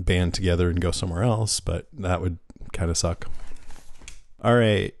band together and go somewhere else, but that would kind of suck. All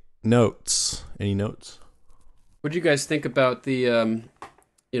right, notes. Any notes? What do you guys think about the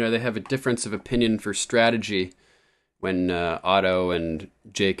they have a difference of opinion for strategy when Otto and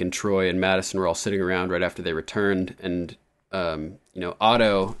Jake and Troy and Madison were all sitting around right after they returned, and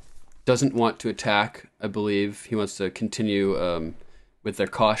Otto doesn't want to attack, I believe. He wants to continue with their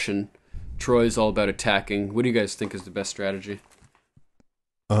caution. Troy's all about attacking. What do you guys think is the best strategy?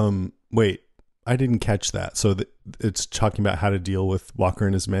 Wait, I didn't catch that. So it's talking about how to deal with Walker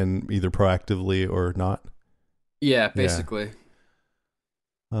and his men, either proactively or not? Yeah, basically.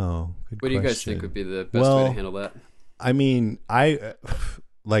 Yeah. Oh, good What do you guys think would be the best way to handle that? I mean, I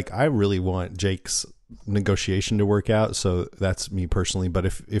really want Jake's negotiation to work out, so that's me personally. But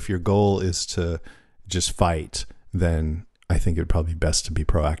if your goal is to just fight, then I think it would probably be best to be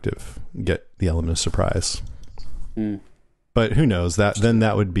proactive, get the element of surprise. But who knows? Then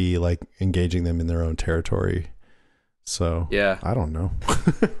that would be like engaging them in their own territory. So yeah, I don't know.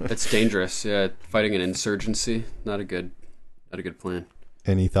 It's dangerous. Yeah, fighting an insurgency, not a good plan.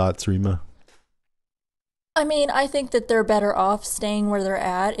 Any thoughts, Rima? I mean, I think that they're better off staying where they're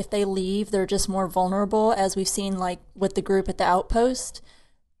at. If they leave, they're just more vulnerable, as we've seen like with the group at the outpost.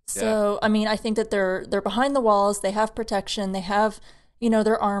 So, I mean, I think that they're behind the walls. They have protection. They have,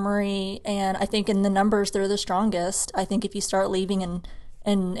 their armory, and I think in the numbers they're the strongest. I think if you start leaving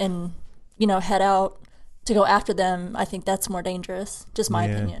and head out to go after them, I think that's more dangerous. Just my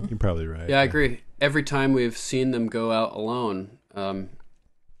opinion. You're probably right. Yeah, I agree. Every time we've seen them go out alone,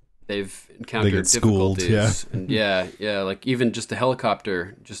 they've encountered difficulties. Schooled, and like even just a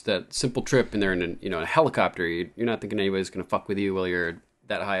helicopter, just that simple trip, and they're in a helicopter. You're not thinking anybody's gonna fuck with you while you're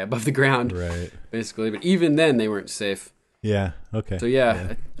that high above the ground, right? Basically, but even then they weren't safe. Yeah. Okay. So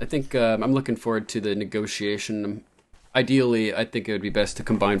I think I'm looking forward to the negotiation. Ideally, I think it would be best to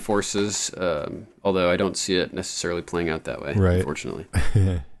combine forces, although I don't see it necessarily playing out that way, right? Unfortunately.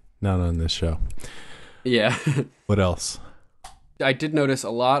 Not on this show. Yeah. What else? I did notice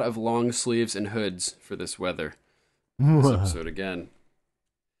a lot of long sleeves and hoods for this weather. This episode again.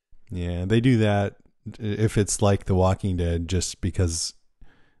 Yeah, they do that if it's like The Walking Dead, just because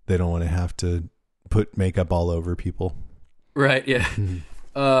they don't want to have to put makeup all over people. Right, yeah.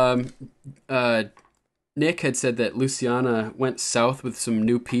 Nick had said that Luciana went south with some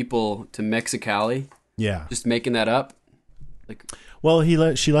new people to Mexicali. Yeah. Just making that up? Well,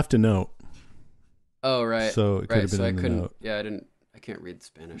 she left a note. Oh, right. So it could have been in the note. Yeah, I can't read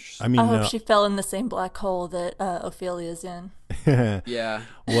Spanish. So. I mean, I hope she fell in the same black hole that Ophelia's in. Yeah.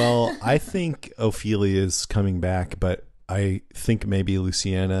 Well, I think Ophelia's coming back, but I think maybe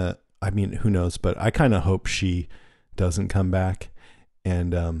Luciana, I mean, who knows, but I kind of hope she doesn't come back.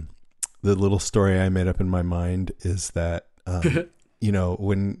 And the little story I made up in my mind is that,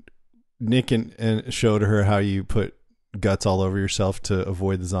 when Nick and showed her how you put guts all over yourself to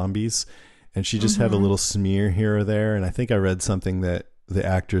avoid the zombies, and she just had a little smear here or there. And I think I read something that the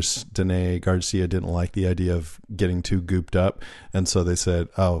actress Danae Garcia didn't like the idea of getting too gooped up, and so they said,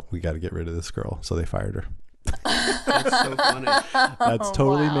 "Oh, we got to get rid of this girl," so they fired her. That's so funny. That's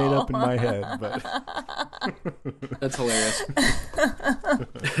totally made up in my head, but That's hilarious.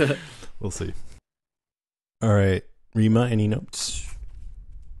 we'll see. All right, Rima, any notes?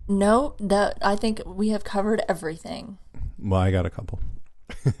 No, that I think we have covered everything. Well, I got a couple.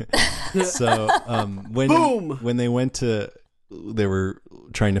 So when they went to, they were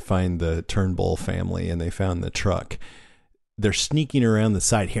trying to find the Turnbull family, and they found the truck. They're sneaking around the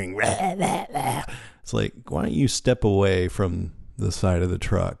side, hearing rah, rah, rah. It's like, why don't you step away from the side of the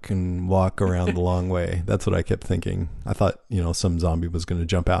truck and walk around the long way? That's what I kept thinking. I thought, some zombie was going to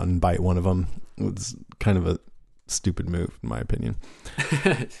jump out and bite one of them. It was kind of a stupid move, in my opinion.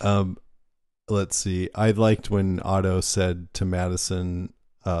 Let's see. I liked when Otto said to Madison,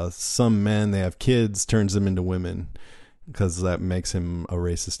 some men, they have kids, turns them into women, because that makes him a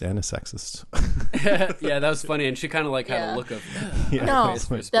racist and a sexist. Yeah, that was funny, and she kind of like had a look of No,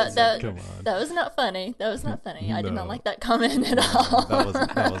 Come on. that was not funny. That was not funny. I did No. not like that comment at all. That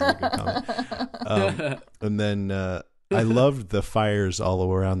wasn't a good comment. And then I loved the fires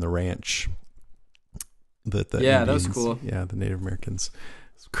all around the ranch. That was Indians, cool. Yeah, the Native Americans.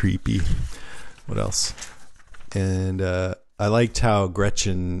 It's creepy. What else? And I liked how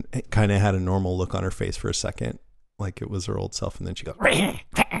Gretchen kind of had a normal look on her face for a second, like it was her old self, and then she goes,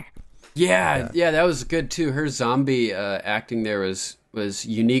 Yeah, that was good too. Her zombie acting there was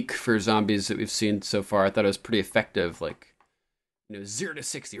unique for zombies that we've seen so far. I thought it was pretty effective. Like, 0 to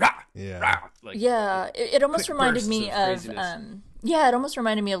 60, rah, Yeah. rah, like, It almost quick reminded bursts me of of craziness. it almost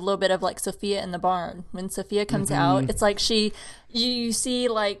reminded me of a little bit of like Sophia in the barn. When Sophia comes out, it's like you see,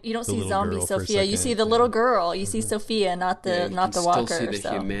 like, you don't see little zombie girl for a Sophia, you second, see the little girl, you see Sophia, not you the can walker. Still see the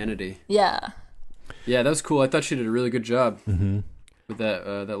so. humanity. Yeah. Yeah, that was cool. I thought she did a really good job with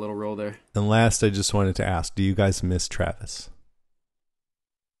that little role there. And last, I just wanted to ask, do you guys miss Travis?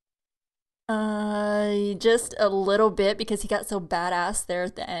 Just a little bit, because he got so badass there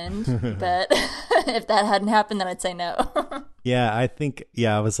at the end. But if that hadn't happened, then I'd say no. Yeah, I think,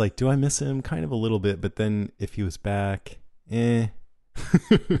 I was like, do I miss him? Kind of a little bit, but then if he was back, I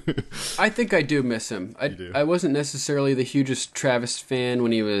think I do miss him. I wasn't necessarily the hugest Travis fan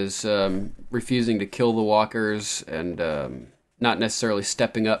when he was refusing to kill the walkers and not necessarily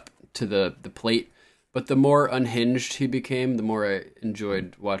stepping up to the plate. But the more unhinged he became, the more I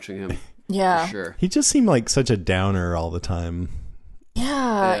enjoyed watching him. Yeah. For sure. He just seemed like such a downer all the time.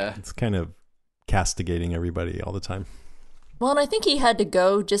 Yeah. It's kind of castigating everybody all the time. Well, and I think he had to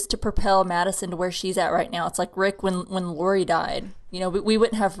go just to propel Madison to where she's at right now. It's like Rick when Lori died. We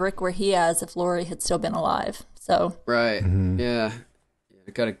wouldn't have Rick where he is if Lori had still been alive. So Right. Yeah.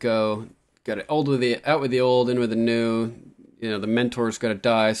 Gotta go. Got it. Out with the old, in with the new. The mentor's got to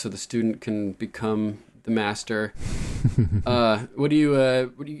die so the student can become the master. What do you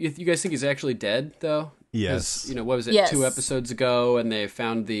guys think he's actually dead though? Yes. What was it? Yes. 2 episodes ago, and they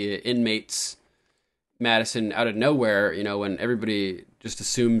found the inmates, Madison, out of nowhere. When everybody just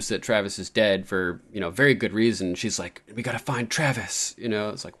assumes that Travis is dead for very good reason. She's like, we got to find Travis.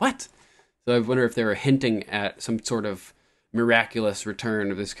 It's like, what? So I wonder if they were hinting at some sort of miraculous return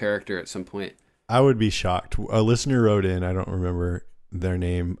of this character at some point. I would be shocked. A listener wrote in, I don't remember their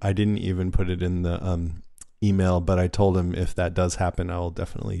name. I didn't even put it in the email, but I told him if that does happen, I will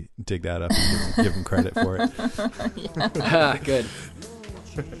definitely dig that up and give him credit for it. Good.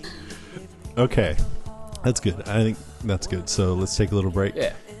 Okay. That's good. I think that's good. So let's take a little break.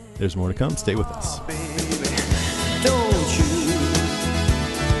 Yeah. There's more to come. Stay with us. Don't you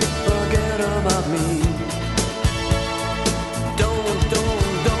forget about me. Don't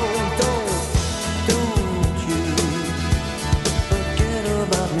you forget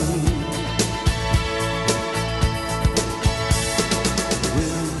about me.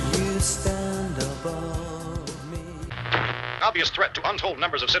 Will you stand above me? Obvious threat to untold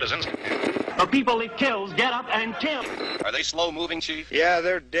numbers of citizens. The people it kills get up and kill. Are they slow-moving, Chief? Yeah,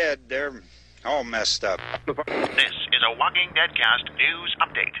 they're dead. They're all messed up. This is a Walking Deadcast news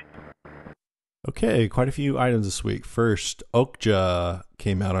update. Okay, quite a few items this week. First, Okja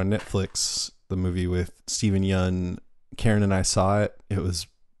came out on Netflix, the movie with Steven Yeun. Karen and I saw it. It was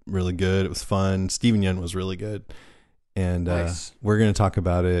really good. It was fun. Steven Yeun was really good. And Nice. we're going to talk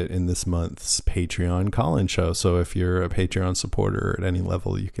about it in this month's Patreon call-in show. So if you're a Patreon supporter at any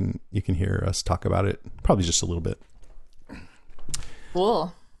level, you can hear us talk about it, probably just a little bit.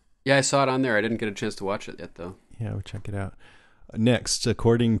 cool. Yeah, I saw it on there. I didn't get a chance to watch it yet, though. Yeah, we'll check it out. Next,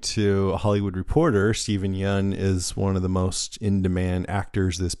 according to Hollywood Reporter, Steven Yeun is one of the most in-demand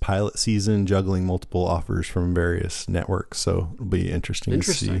actors this pilot season, juggling multiple offers from various networks. So it'll be interesting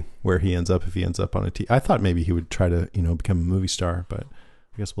to see where he ends up, if he ends up on a I thought maybe he would try to, become a movie star, but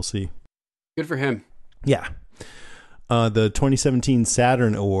I guess we'll see. Good for him. Yeah. The 2017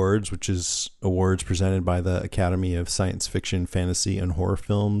 Saturn Awards, which is awards presented by the Academy of Science Fiction, Fantasy, and Horror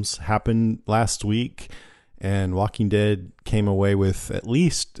Films, happened last week. And Walking Dead came away with at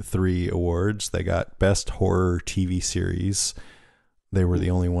least 3 awards. They got Best Horror TV Series. They were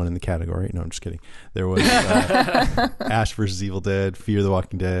the only one in the category. No, I'm just kidding. There was Ash vs. Evil Dead, Fear the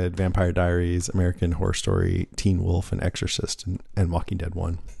Walking Dead, Vampire Diaries, American Horror Story, Teen Wolf, and Exorcist, and Walking Dead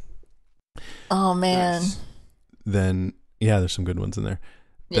won. Oh, man. Nice. Then, there's some good ones in there.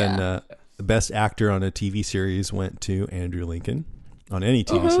 Yeah. Then the Best Actor on a TV Series went to Andrew Lincoln. On any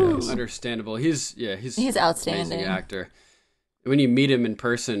TV series. Understandable. He's outstanding. Amazing actor. When you meet him in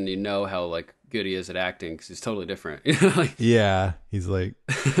person, you know how good he is at acting because he's totally different. Yeah, he's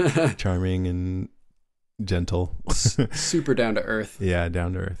charming and gentle, super down to earth. Yeah,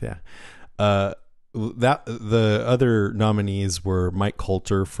 down to earth. Yeah. The other nominees were Mike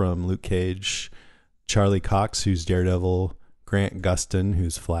Coulter from Luke Cage, Charlie Cox, who's Daredevil, Grant Gustin,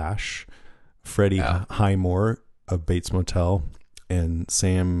 who's Flash, Freddie Highmore of Bates Motel, and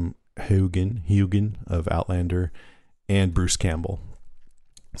Sam Heughan of Outlander, and Bruce Campbell.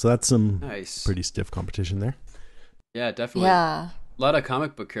 So that's some pretty stiff competition there. Yeah, definitely. Yeah. A lot of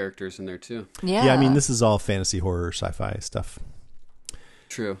comic book characters in there too. Yeah. Yeah, I mean, this is all fantasy, horror, sci-fi stuff.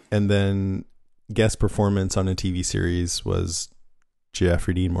 True. And then guest performance on a TV series was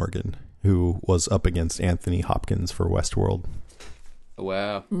Jeffrey Dean Morgan, who was up against Anthony Hopkins for Westworld.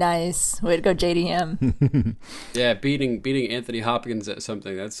 Wow. Nice. Way to go, JDM. Yeah, beating Anthony Hopkins at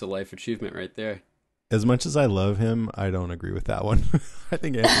something, that's a life achievement right there. As much as I love him, I don't agree with that one. I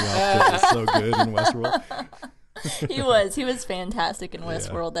think Anthony Hopkins is so good in Westworld. He was fantastic in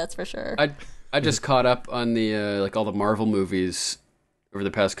Westworld, that's for sure. I just caught up on the all the Marvel movies over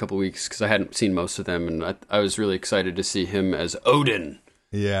the past couple weeks because I hadn't seen most of them, and I was really excited to see him as Odin.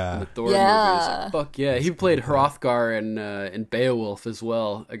 Yeah. In the Thor movies. Fuck yeah. He played Hrothgar in Beowulf as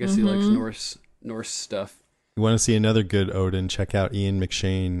well. I guess he likes Norse stuff. You want to see another good Odin? Check out Ian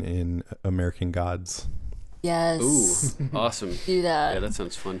McShane in American Gods. Yes. Ooh, awesome. Do that. Yeah, that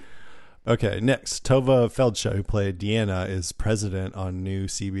sounds fun. Okay, next. Tova Feldsha, who played Deanna, is president on new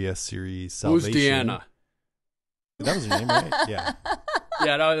CBS series Salvation. Who's Deanna? That was her name, right? Yeah.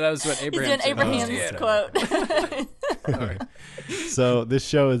 Yeah, no, that was what Abraham said. He's doing Abraham's quote. Okay. So this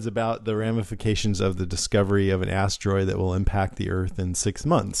show is about the ramifications of the discovery of an asteroid that will impact the Earth in 6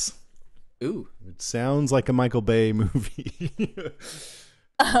 months. Ooh. It sounds like a Michael Bay movie. Deep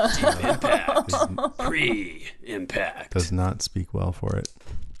Impact. Pre-impact. Does not speak well for it.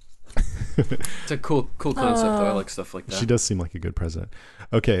 It's a cool concept, though. I like stuff like that. She does seem like a good president.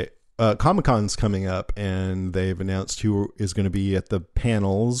 Okay. Comic-Con's coming up, and they've announced who is going to be at the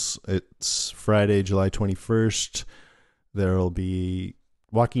panels. It's Friday, July 21st. There will be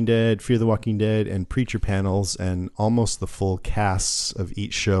Walking Dead, Fear the Walking Dead, and Preacher panels, and almost the full casts of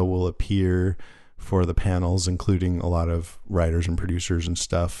each show will appear for the panels, including a lot of writers and producers and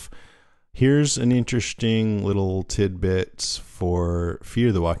stuff. Here's an interesting little tidbit for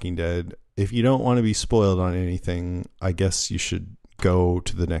Fear the Walking Dead. If you don't want to be spoiled on anything, I guess you should go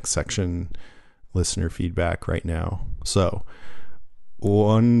to the next section, listener feedback, right now. So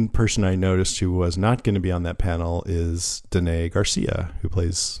one person I noticed who was not going to be on that panel is Danae Garcia, who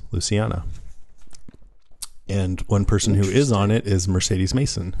plays Luciana. And one person who is on it is Mercedes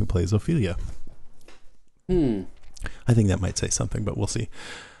Mason, who plays Ophelia. I think that might say something, but we'll see.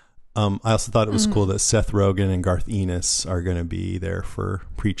 I also thought it was cool that Seth Rogen and Garth Ennis are going to be there for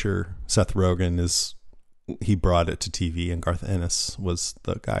Preacher. Seth Rogen he brought it to TV, and Garth Ennis was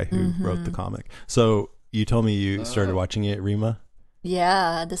the guy who wrote the comic. So you told me you started watching it, Rima?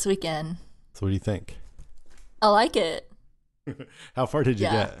 Yeah, this weekend. So what do you think? I like it. How far did you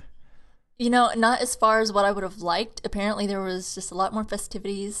get? Not as far as what I would have liked. Apparently there was just a lot more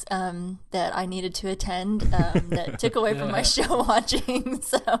festivities that I needed to attend that took away from my show watching.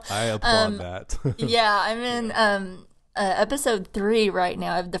 So I applaud that. Yeah, I'm in episode 3 right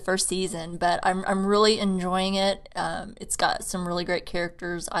now of the first season, but I'm really enjoying it. It's got some really great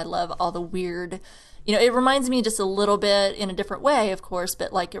characters. I love all the weird, it reminds me just a little bit in a different way, of course,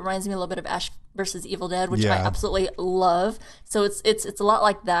 but it reminds me a little bit of Ash versus Evil Dead, which I absolutely love. So it's a lot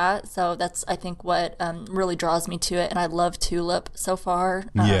like that. So that's, I think, what really draws me to it. And I love Tulip so far.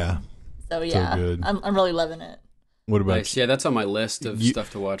 So yeah, so good. I'm really loving it. What about Nice. Yeah, that's on my list of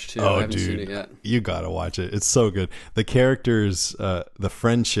stuff to watch too. Oh, I haven't seen dude, it yet. you gotta watch it. It's so good. The characters, the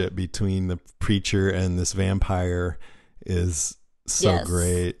friendship between the preacher and this vampire is so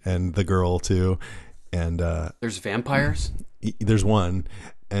great, and the girl too. And there's vampires. There's one,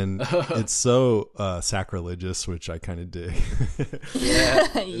 and it's so sacrilegious, which I kind of dig.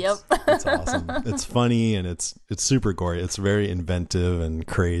 Yeah. Yep. It's awesome. It's funny and it's super gory. It's very inventive and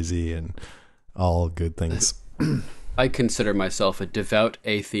crazy and all good things. I consider myself a devout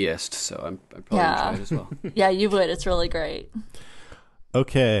atheist, so I'd probably enjoy it as well. Yeah, you would. It's really great.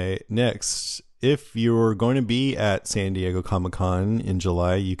 Okay, next. If you're going to be at San Diego Comic-Con in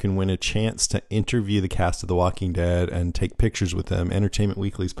July, you can win a chance to interview the cast of The Walking Dead and take pictures with them. Entertainment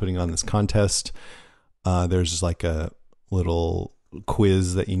Weekly is putting on this contest. There's just like a little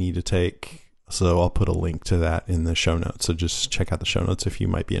quiz that you need to take. So I'll put a link to that in the show notes. So just check out the show notes if you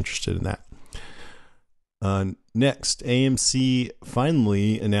might be interested in that. Next, AMC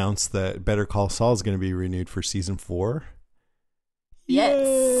finally announced that Better Call Saul is going to be renewed for season 4.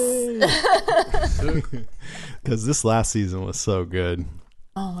 Yes. Because this last season was so good.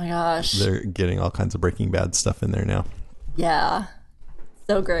 Oh my gosh. They're getting all kinds of Breaking Bad stuff in there now. Yeah.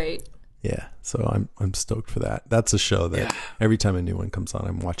 So great. Yeah. So I'm stoked for that. That's a show that every time a new one comes on,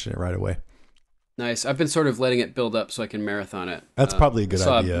 I'm watching it right away. Nice. I've been sort of letting it build up so I can marathon it. That's probably a good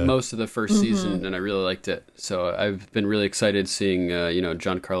idea. I saw most of the first season and I really liked it. So I've been really excited seeing,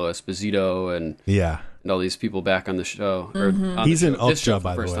 Giancarlo Esposito and all these people back on the show. Or on he's the in show. This show Okja,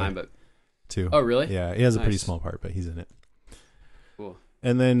 by the way. first time, but too. Oh, really? Yeah, he has a pretty Nice. small part, but he's in it. Cool.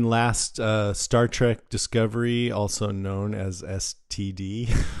 And then last, Star Trek Discovery, also known as STD,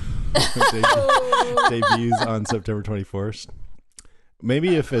 debuts on September 24th.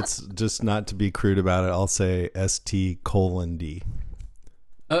 Maybe if it's just not to be crude about it, I'll say ST:D.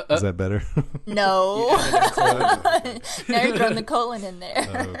 Is that better? No. Now you're throwing the colon in there.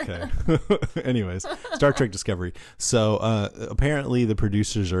 Okay. Anyways, Star Trek Discovery. So apparently the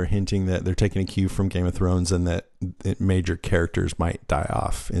producers are hinting that they're taking a cue from Game of Thrones and that major characters might die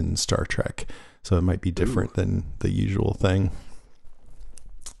off in Star Trek. So it might be different than the usual thing.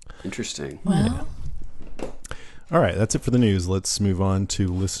 Interesting. Well. All right, that's it for the news. Let's move on to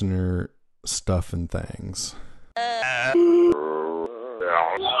listener stuff and things.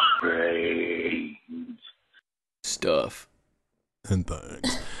 Stuff and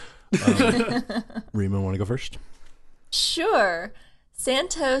things. Rima, want to go first? Sure.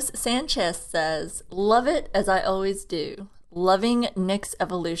 Santos Sanchez says, "Love it as I always do. Loving Nick's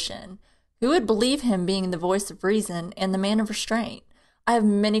evolution. Who would believe him being the voice of reason and the man of restraint? I have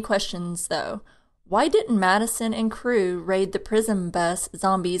many questions, though. Why didn't Madison and crew raid the prison bus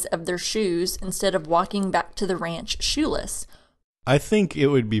zombies of their shoes instead of walking back to the ranch shoeless?" I think it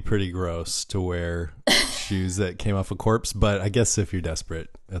would be pretty gross to wear shoes that came off a corpse, but I guess if you're desperate,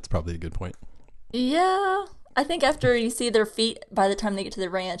 that's probably a good point. Yeah, I think after you see their feet by the time they get to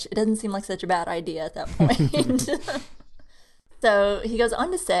the ranch, it doesn't seem like such a bad idea at that point. So he goes on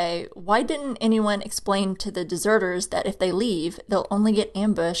to say, why didn't anyone explain to the deserters that if they leave, they'll only get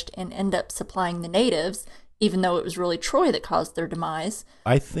ambushed and end up supplying the natives, even though it was really Troy that caused their demise?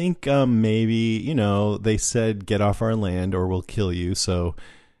 I think maybe, they said, get off our land or we'll kill you. So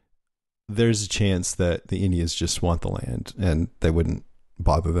there's a chance that the Indians just want the land and they wouldn't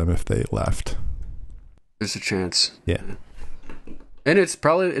bother them if they left. There's a chance. Yeah. And it's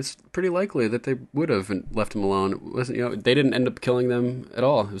pretty likely that they would have left him alone. It wasn't, they didn't end up killing them at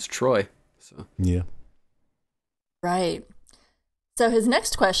all. It was Troy. So yeah. Right. So his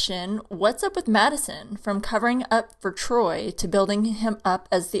next question, what's up with Madison from covering up for Troy to building him up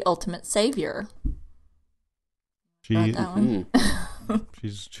as the ultimate savior? She's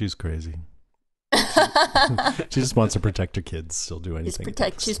crazy. She just wants to protect her kids. She'll do anything.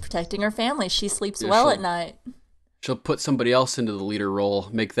 She's protecting her family. She sleeps well at night. She'll put somebody else into the leader role,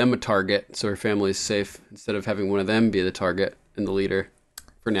 make them a target so her family's safe instead of having one of them be the target and the leader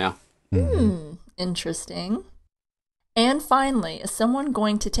for now. Interesting. And finally, is someone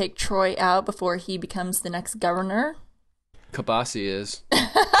going to take Troy out before he becomes the next governor? Kabasi is.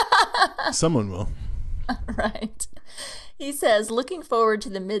 Someone will. Right. He says, looking forward to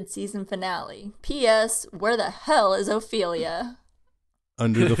the mid-season finale. P.S. Where the hell is Ophelia?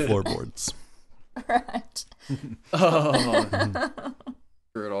 Under the floorboards. Right. Oh.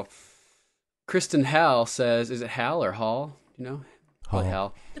 Brutal. Kristen Hall says, is it Hal or Hall? You know? Hall.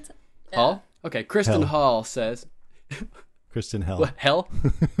 Hal. Hall? Okay. Kristen Hall says... Kristen Hell. What, Hell?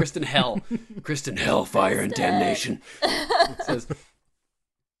 Kristen Hell. Kristen Hell, fire and damnation. It says,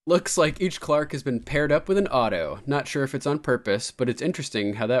 looks like each Clark has been paired up with an auto. Not sure if it's on purpose, but it's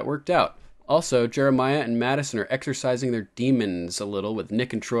interesting how that worked out. Also, Jeremiah and Madison are exercising their demons a little with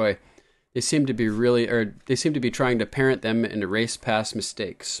Nick and Troy. They seem to be trying to parent them and erase past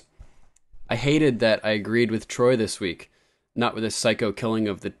mistakes. I hated that I agreed with Troy this week. Not with the psycho killing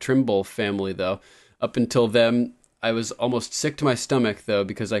of the Trimble family, though. Up until then, I was almost sick to my stomach, though,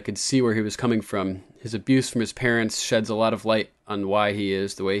 because I could see where he was coming from. His abuse from his parents sheds a lot of light on why he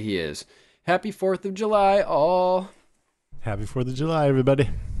is the way he is. Happy 4th of July, all. Happy 4th of July, everybody.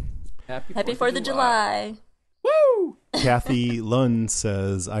 Happy 4th of July. Woo! Kathy Lund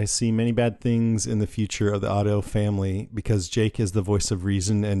says, I see many bad things in the future of the Otto family. Because Jake is the voice of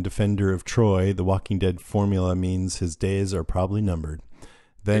reason and defender of Troy, the Walking Dead formula means his days are probably numbered.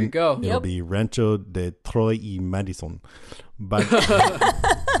 Then there you go. It'll be Rancho de Troy y Madison. But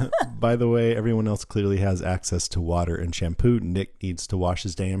by the way, everyone else clearly has access to water and shampoo. Nick needs to wash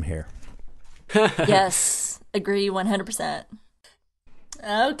his damn hair. Yes, agree 100%.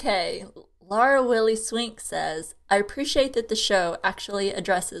 Okay, Laura Willie Swink says, I appreciate that the show actually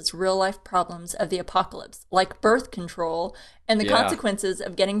addresses real-life problems of the apocalypse, like birth control and the consequences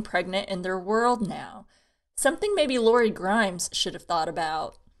of getting pregnant in their world now. Something maybe Lori Grimes should have thought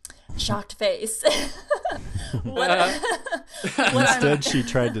about. Shocked face. Instead, she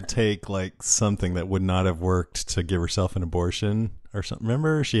tried to take like something that would not have worked to give herself an abortion or something.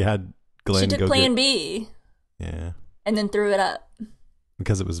 Remember, she had Glenn She took Plan B. Yeah. And then threw it up.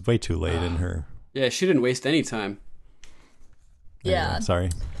 Because it was way too late in her. Yeah, she didn't waste any time. Yeah. Sorry.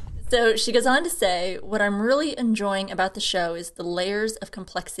 So she goes on to say, what I'm really enjoying about the show is the layers of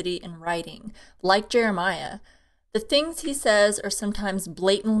complexity in writing. Like Jeremiah, the things he says are sometimes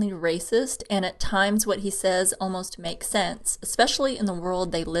blatantly racist, and at times what he says almost makes sense, especially in the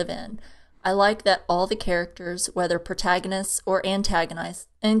world they live in. I like that all the characters, whether protagonists or antagonists,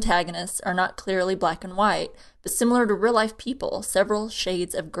 are not clearly black and white, but similar to real-life people, several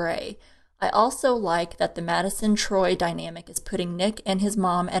shades of gray. I also like that the Madison-Troy dynamic is putting Nick and his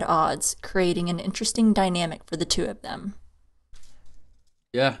mom at odds, creating an interesting dynamic for the two of them.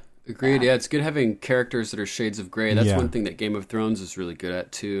 Yeah, agreed. Yeah, it's good having characters that are shades of gray. That's one thing that Game of Thrones is really good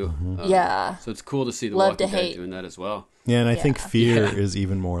at, too. Yeah. So it's cool to see The Love Walking to Dead hate. doing that as well. Yeah, and I think Fear is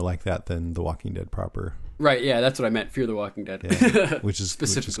even more like that than The Walking Dead proper. Right, yeah, that's what I meant. Fear the Walking Dead. Yeah, which is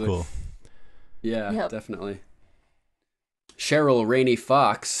specifically cool. Yeah, definitely. Cheryl Rainey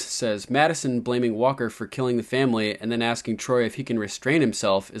Fox says, Madison blaming Walker for killing the family and then asking Troy if he can restrain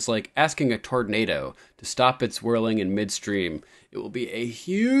himself is like asking a tornado to stop its whirling in midstream. It will be a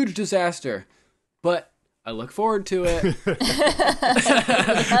huge disaster, but I look forward to it.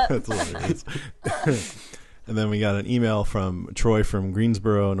 That's hilarious. And then we got an email from Troy from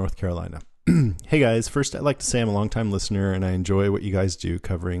Greensboro, North Carolina. Hey guys, first I'd like to say I'm a longtime listener and I enjoy what you guys do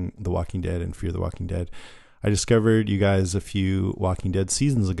covering The Walking Dead and Fear the Walking Dead. I discovered you guys a few Walking Dead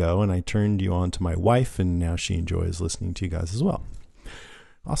seasons ago and I turned you on to my wife and now she enjoys listening to you guys as well.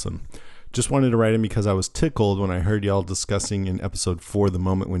 Awesome. Just wanted to write in because I was tickled when I heard y'all discussing in episode 4 the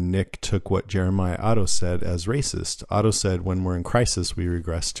moment when Nick took what Jeremiah Otto said as racist. Otto said, when we're in crisis, we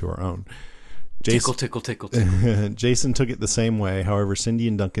regress to our own. Jason, tickle. Jason took it the same way. However, Cindy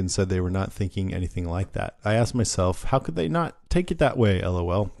and Duncan said they were not thinking anything like that. I asked myself, how could they not take it that way,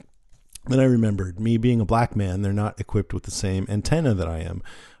 LOL? Then I remembered, me being a black man, they're not equipped with the same antenna that I am.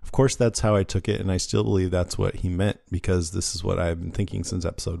 Of course, that's how I took it, and I still believe that's what he meant, because this is what I've been thinking since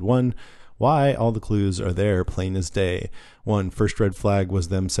episode 1. Why? All the clues are there, plain as day. 1, first red flag was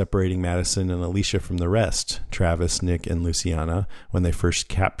them separating Madison and Alicia from the rest, Travis, Nick, and Luciana, when they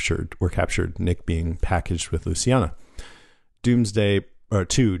first were captured, Nick being packaged with Luciana. 2,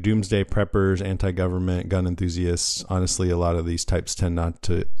 doomsday preppers, anti-government, gun enthusiasts. Honestly, a lot of these types tend not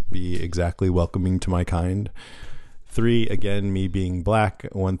to be exactly welcoming to my kind. 3, again, me being black,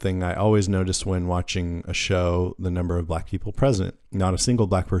 one thing I always notice when watching a show, the number of black people present. Not a single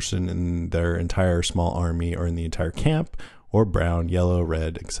black person in their entire small army or in the entire camp, or brown, yellow,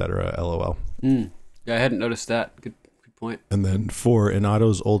 red, etc. LOL. Yeah, I hadn't noticed that. Good point. And then 4, in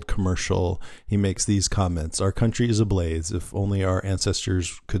Otto's old commercial, he makes these comments. Our country is ablaze. If only our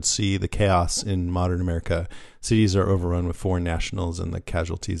ancestors could see the chaos in modern America. Cities are overrun with foreign nationals and the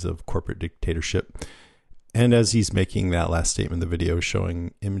casualties of corporate dictatorship. And as he's making that last statement, the video is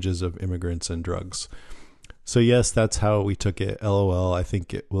showing images of immigrants and drugs. So yes, that's how we took it. LOL. I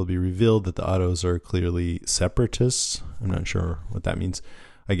think it will be revealed that the Ottos are clearly separatists. I'm not sure what that means.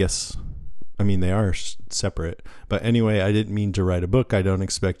 I mean, they are separate. But anyway, I didn't mean to write a book. I don't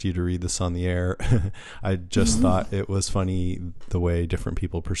expect you to read this on the air. I just thought it was funny the way different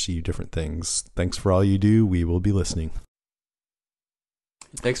people perceive different things. Thanks for all you do. We will be listening.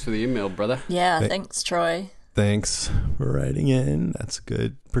 Thanks for the email, brother. Yeah, thanks, Troy. Thanks for writing in. That's a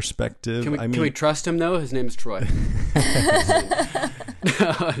good perspective. Can we trust him though? His name's Troy.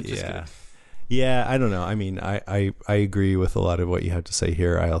 Yeah. Yeah, I don't know. I mean, I agree with a lot of what you have to say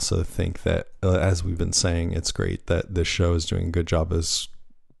here. I also think that, as we've been saying, it's great that this show is doing a good job as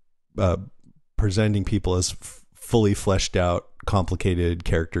presenting people as fully fleshed out, complicated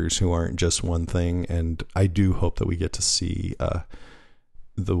characters who aren't just one thing. And I do hope that we get to see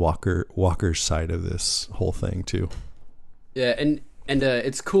the Walker's side of this whole thing too. Yeah, and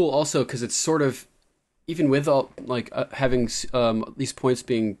it's cool also because it's sort of, even with all having these points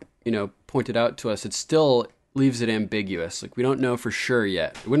being pointed out to us, it still leaves it ambiguous. Like, we don't know for sure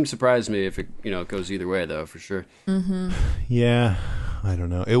yet. It wouldn't surprise me if it goes either way though, for sure. Mm-hmm. Yeah, I don't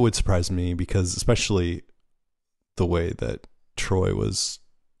know. It would surprise me because especially the way that Troy was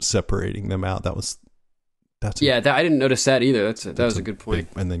separating them out. I didn't notice that either. That was a good point.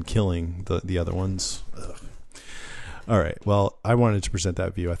 And then killing the other ones. Ugh. All right. Well, I wanted to present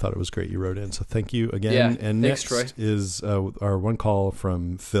that view. I thought it was great you wrote in. So thank you again. Yeah, and thanks, next Troy. is our one call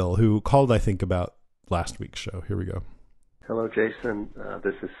from Phil, who called, I think, about last week's show. Here we go. Hello, Jason.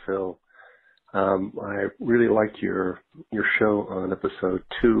 This is Phil. I really liked your show on episode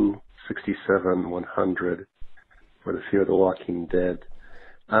 267-100 for the Fear of the Walking Dead.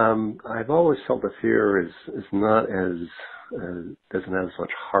 I've always felt the Fear is not doesn't have as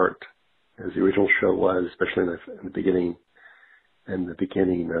much heart as the original show was, especially in the beginning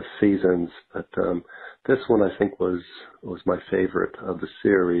seasons. But this one, I think, was my favorite of the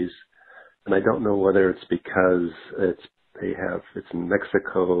series, and I don't know whether it's because it's in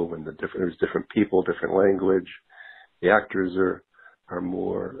Mexico and there's different people, different language. The actors are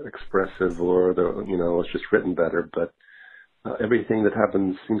more expressive, or it's just written better. But everything that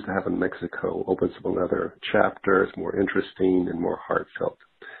seems to happen in Mexico opens up another chapter. It's more interesting and more heartfelt.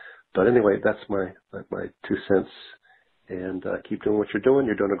 But anyway, that's my 2 cents. And keep doing what you're doing.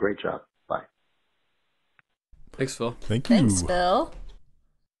 You're doing a great job. Bye. Thanks, Phil. Thank you. Thanks, Phil.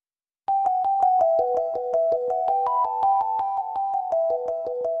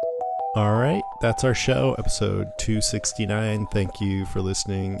 All right. That's our show, episode 269. Thank you for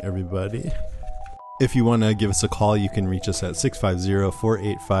listening, everybody. If you want to give us a call, you can reach us at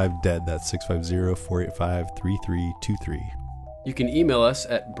 650-485-DEAD. That's 650-485-3323. You can email us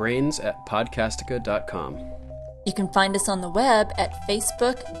at brains@podcastica.com. You can find us on the web at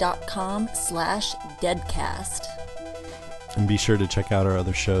facebook.com/deadcast. And be sure to check out our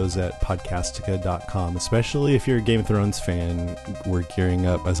other shows at podcastica.com, especially if you're a Game of Thrones fan. We're gearing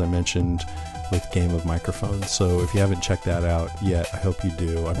up, as I mentioned, with Game of Microphones. So if you haven't checked that out yet, I hope you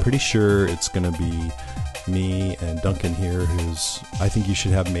do. I'm pretty sure it's going to be me and Duncan here, I think you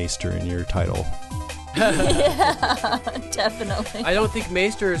should have Maester in your title. Yeah, definitely. I don't think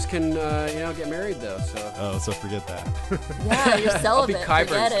Maesters can, get married though. So. Oh, so forget that. Yeah, you're celibate.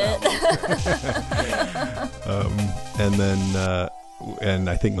 Forget it. And then, and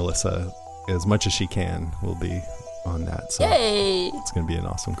I think Melissa, as much as she can, will be on that. So yay! It's going to be an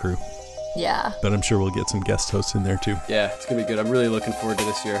awesome crew. Yeah. But I'm sure we'll get some guest hosts in there too. Yeah, it's going to be good. I'm really looking forward to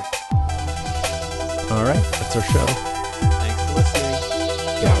this year. All right, that's our show. Thanks for listening.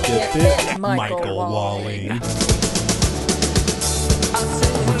 Get fit, Michael Walling. I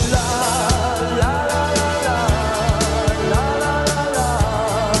say la la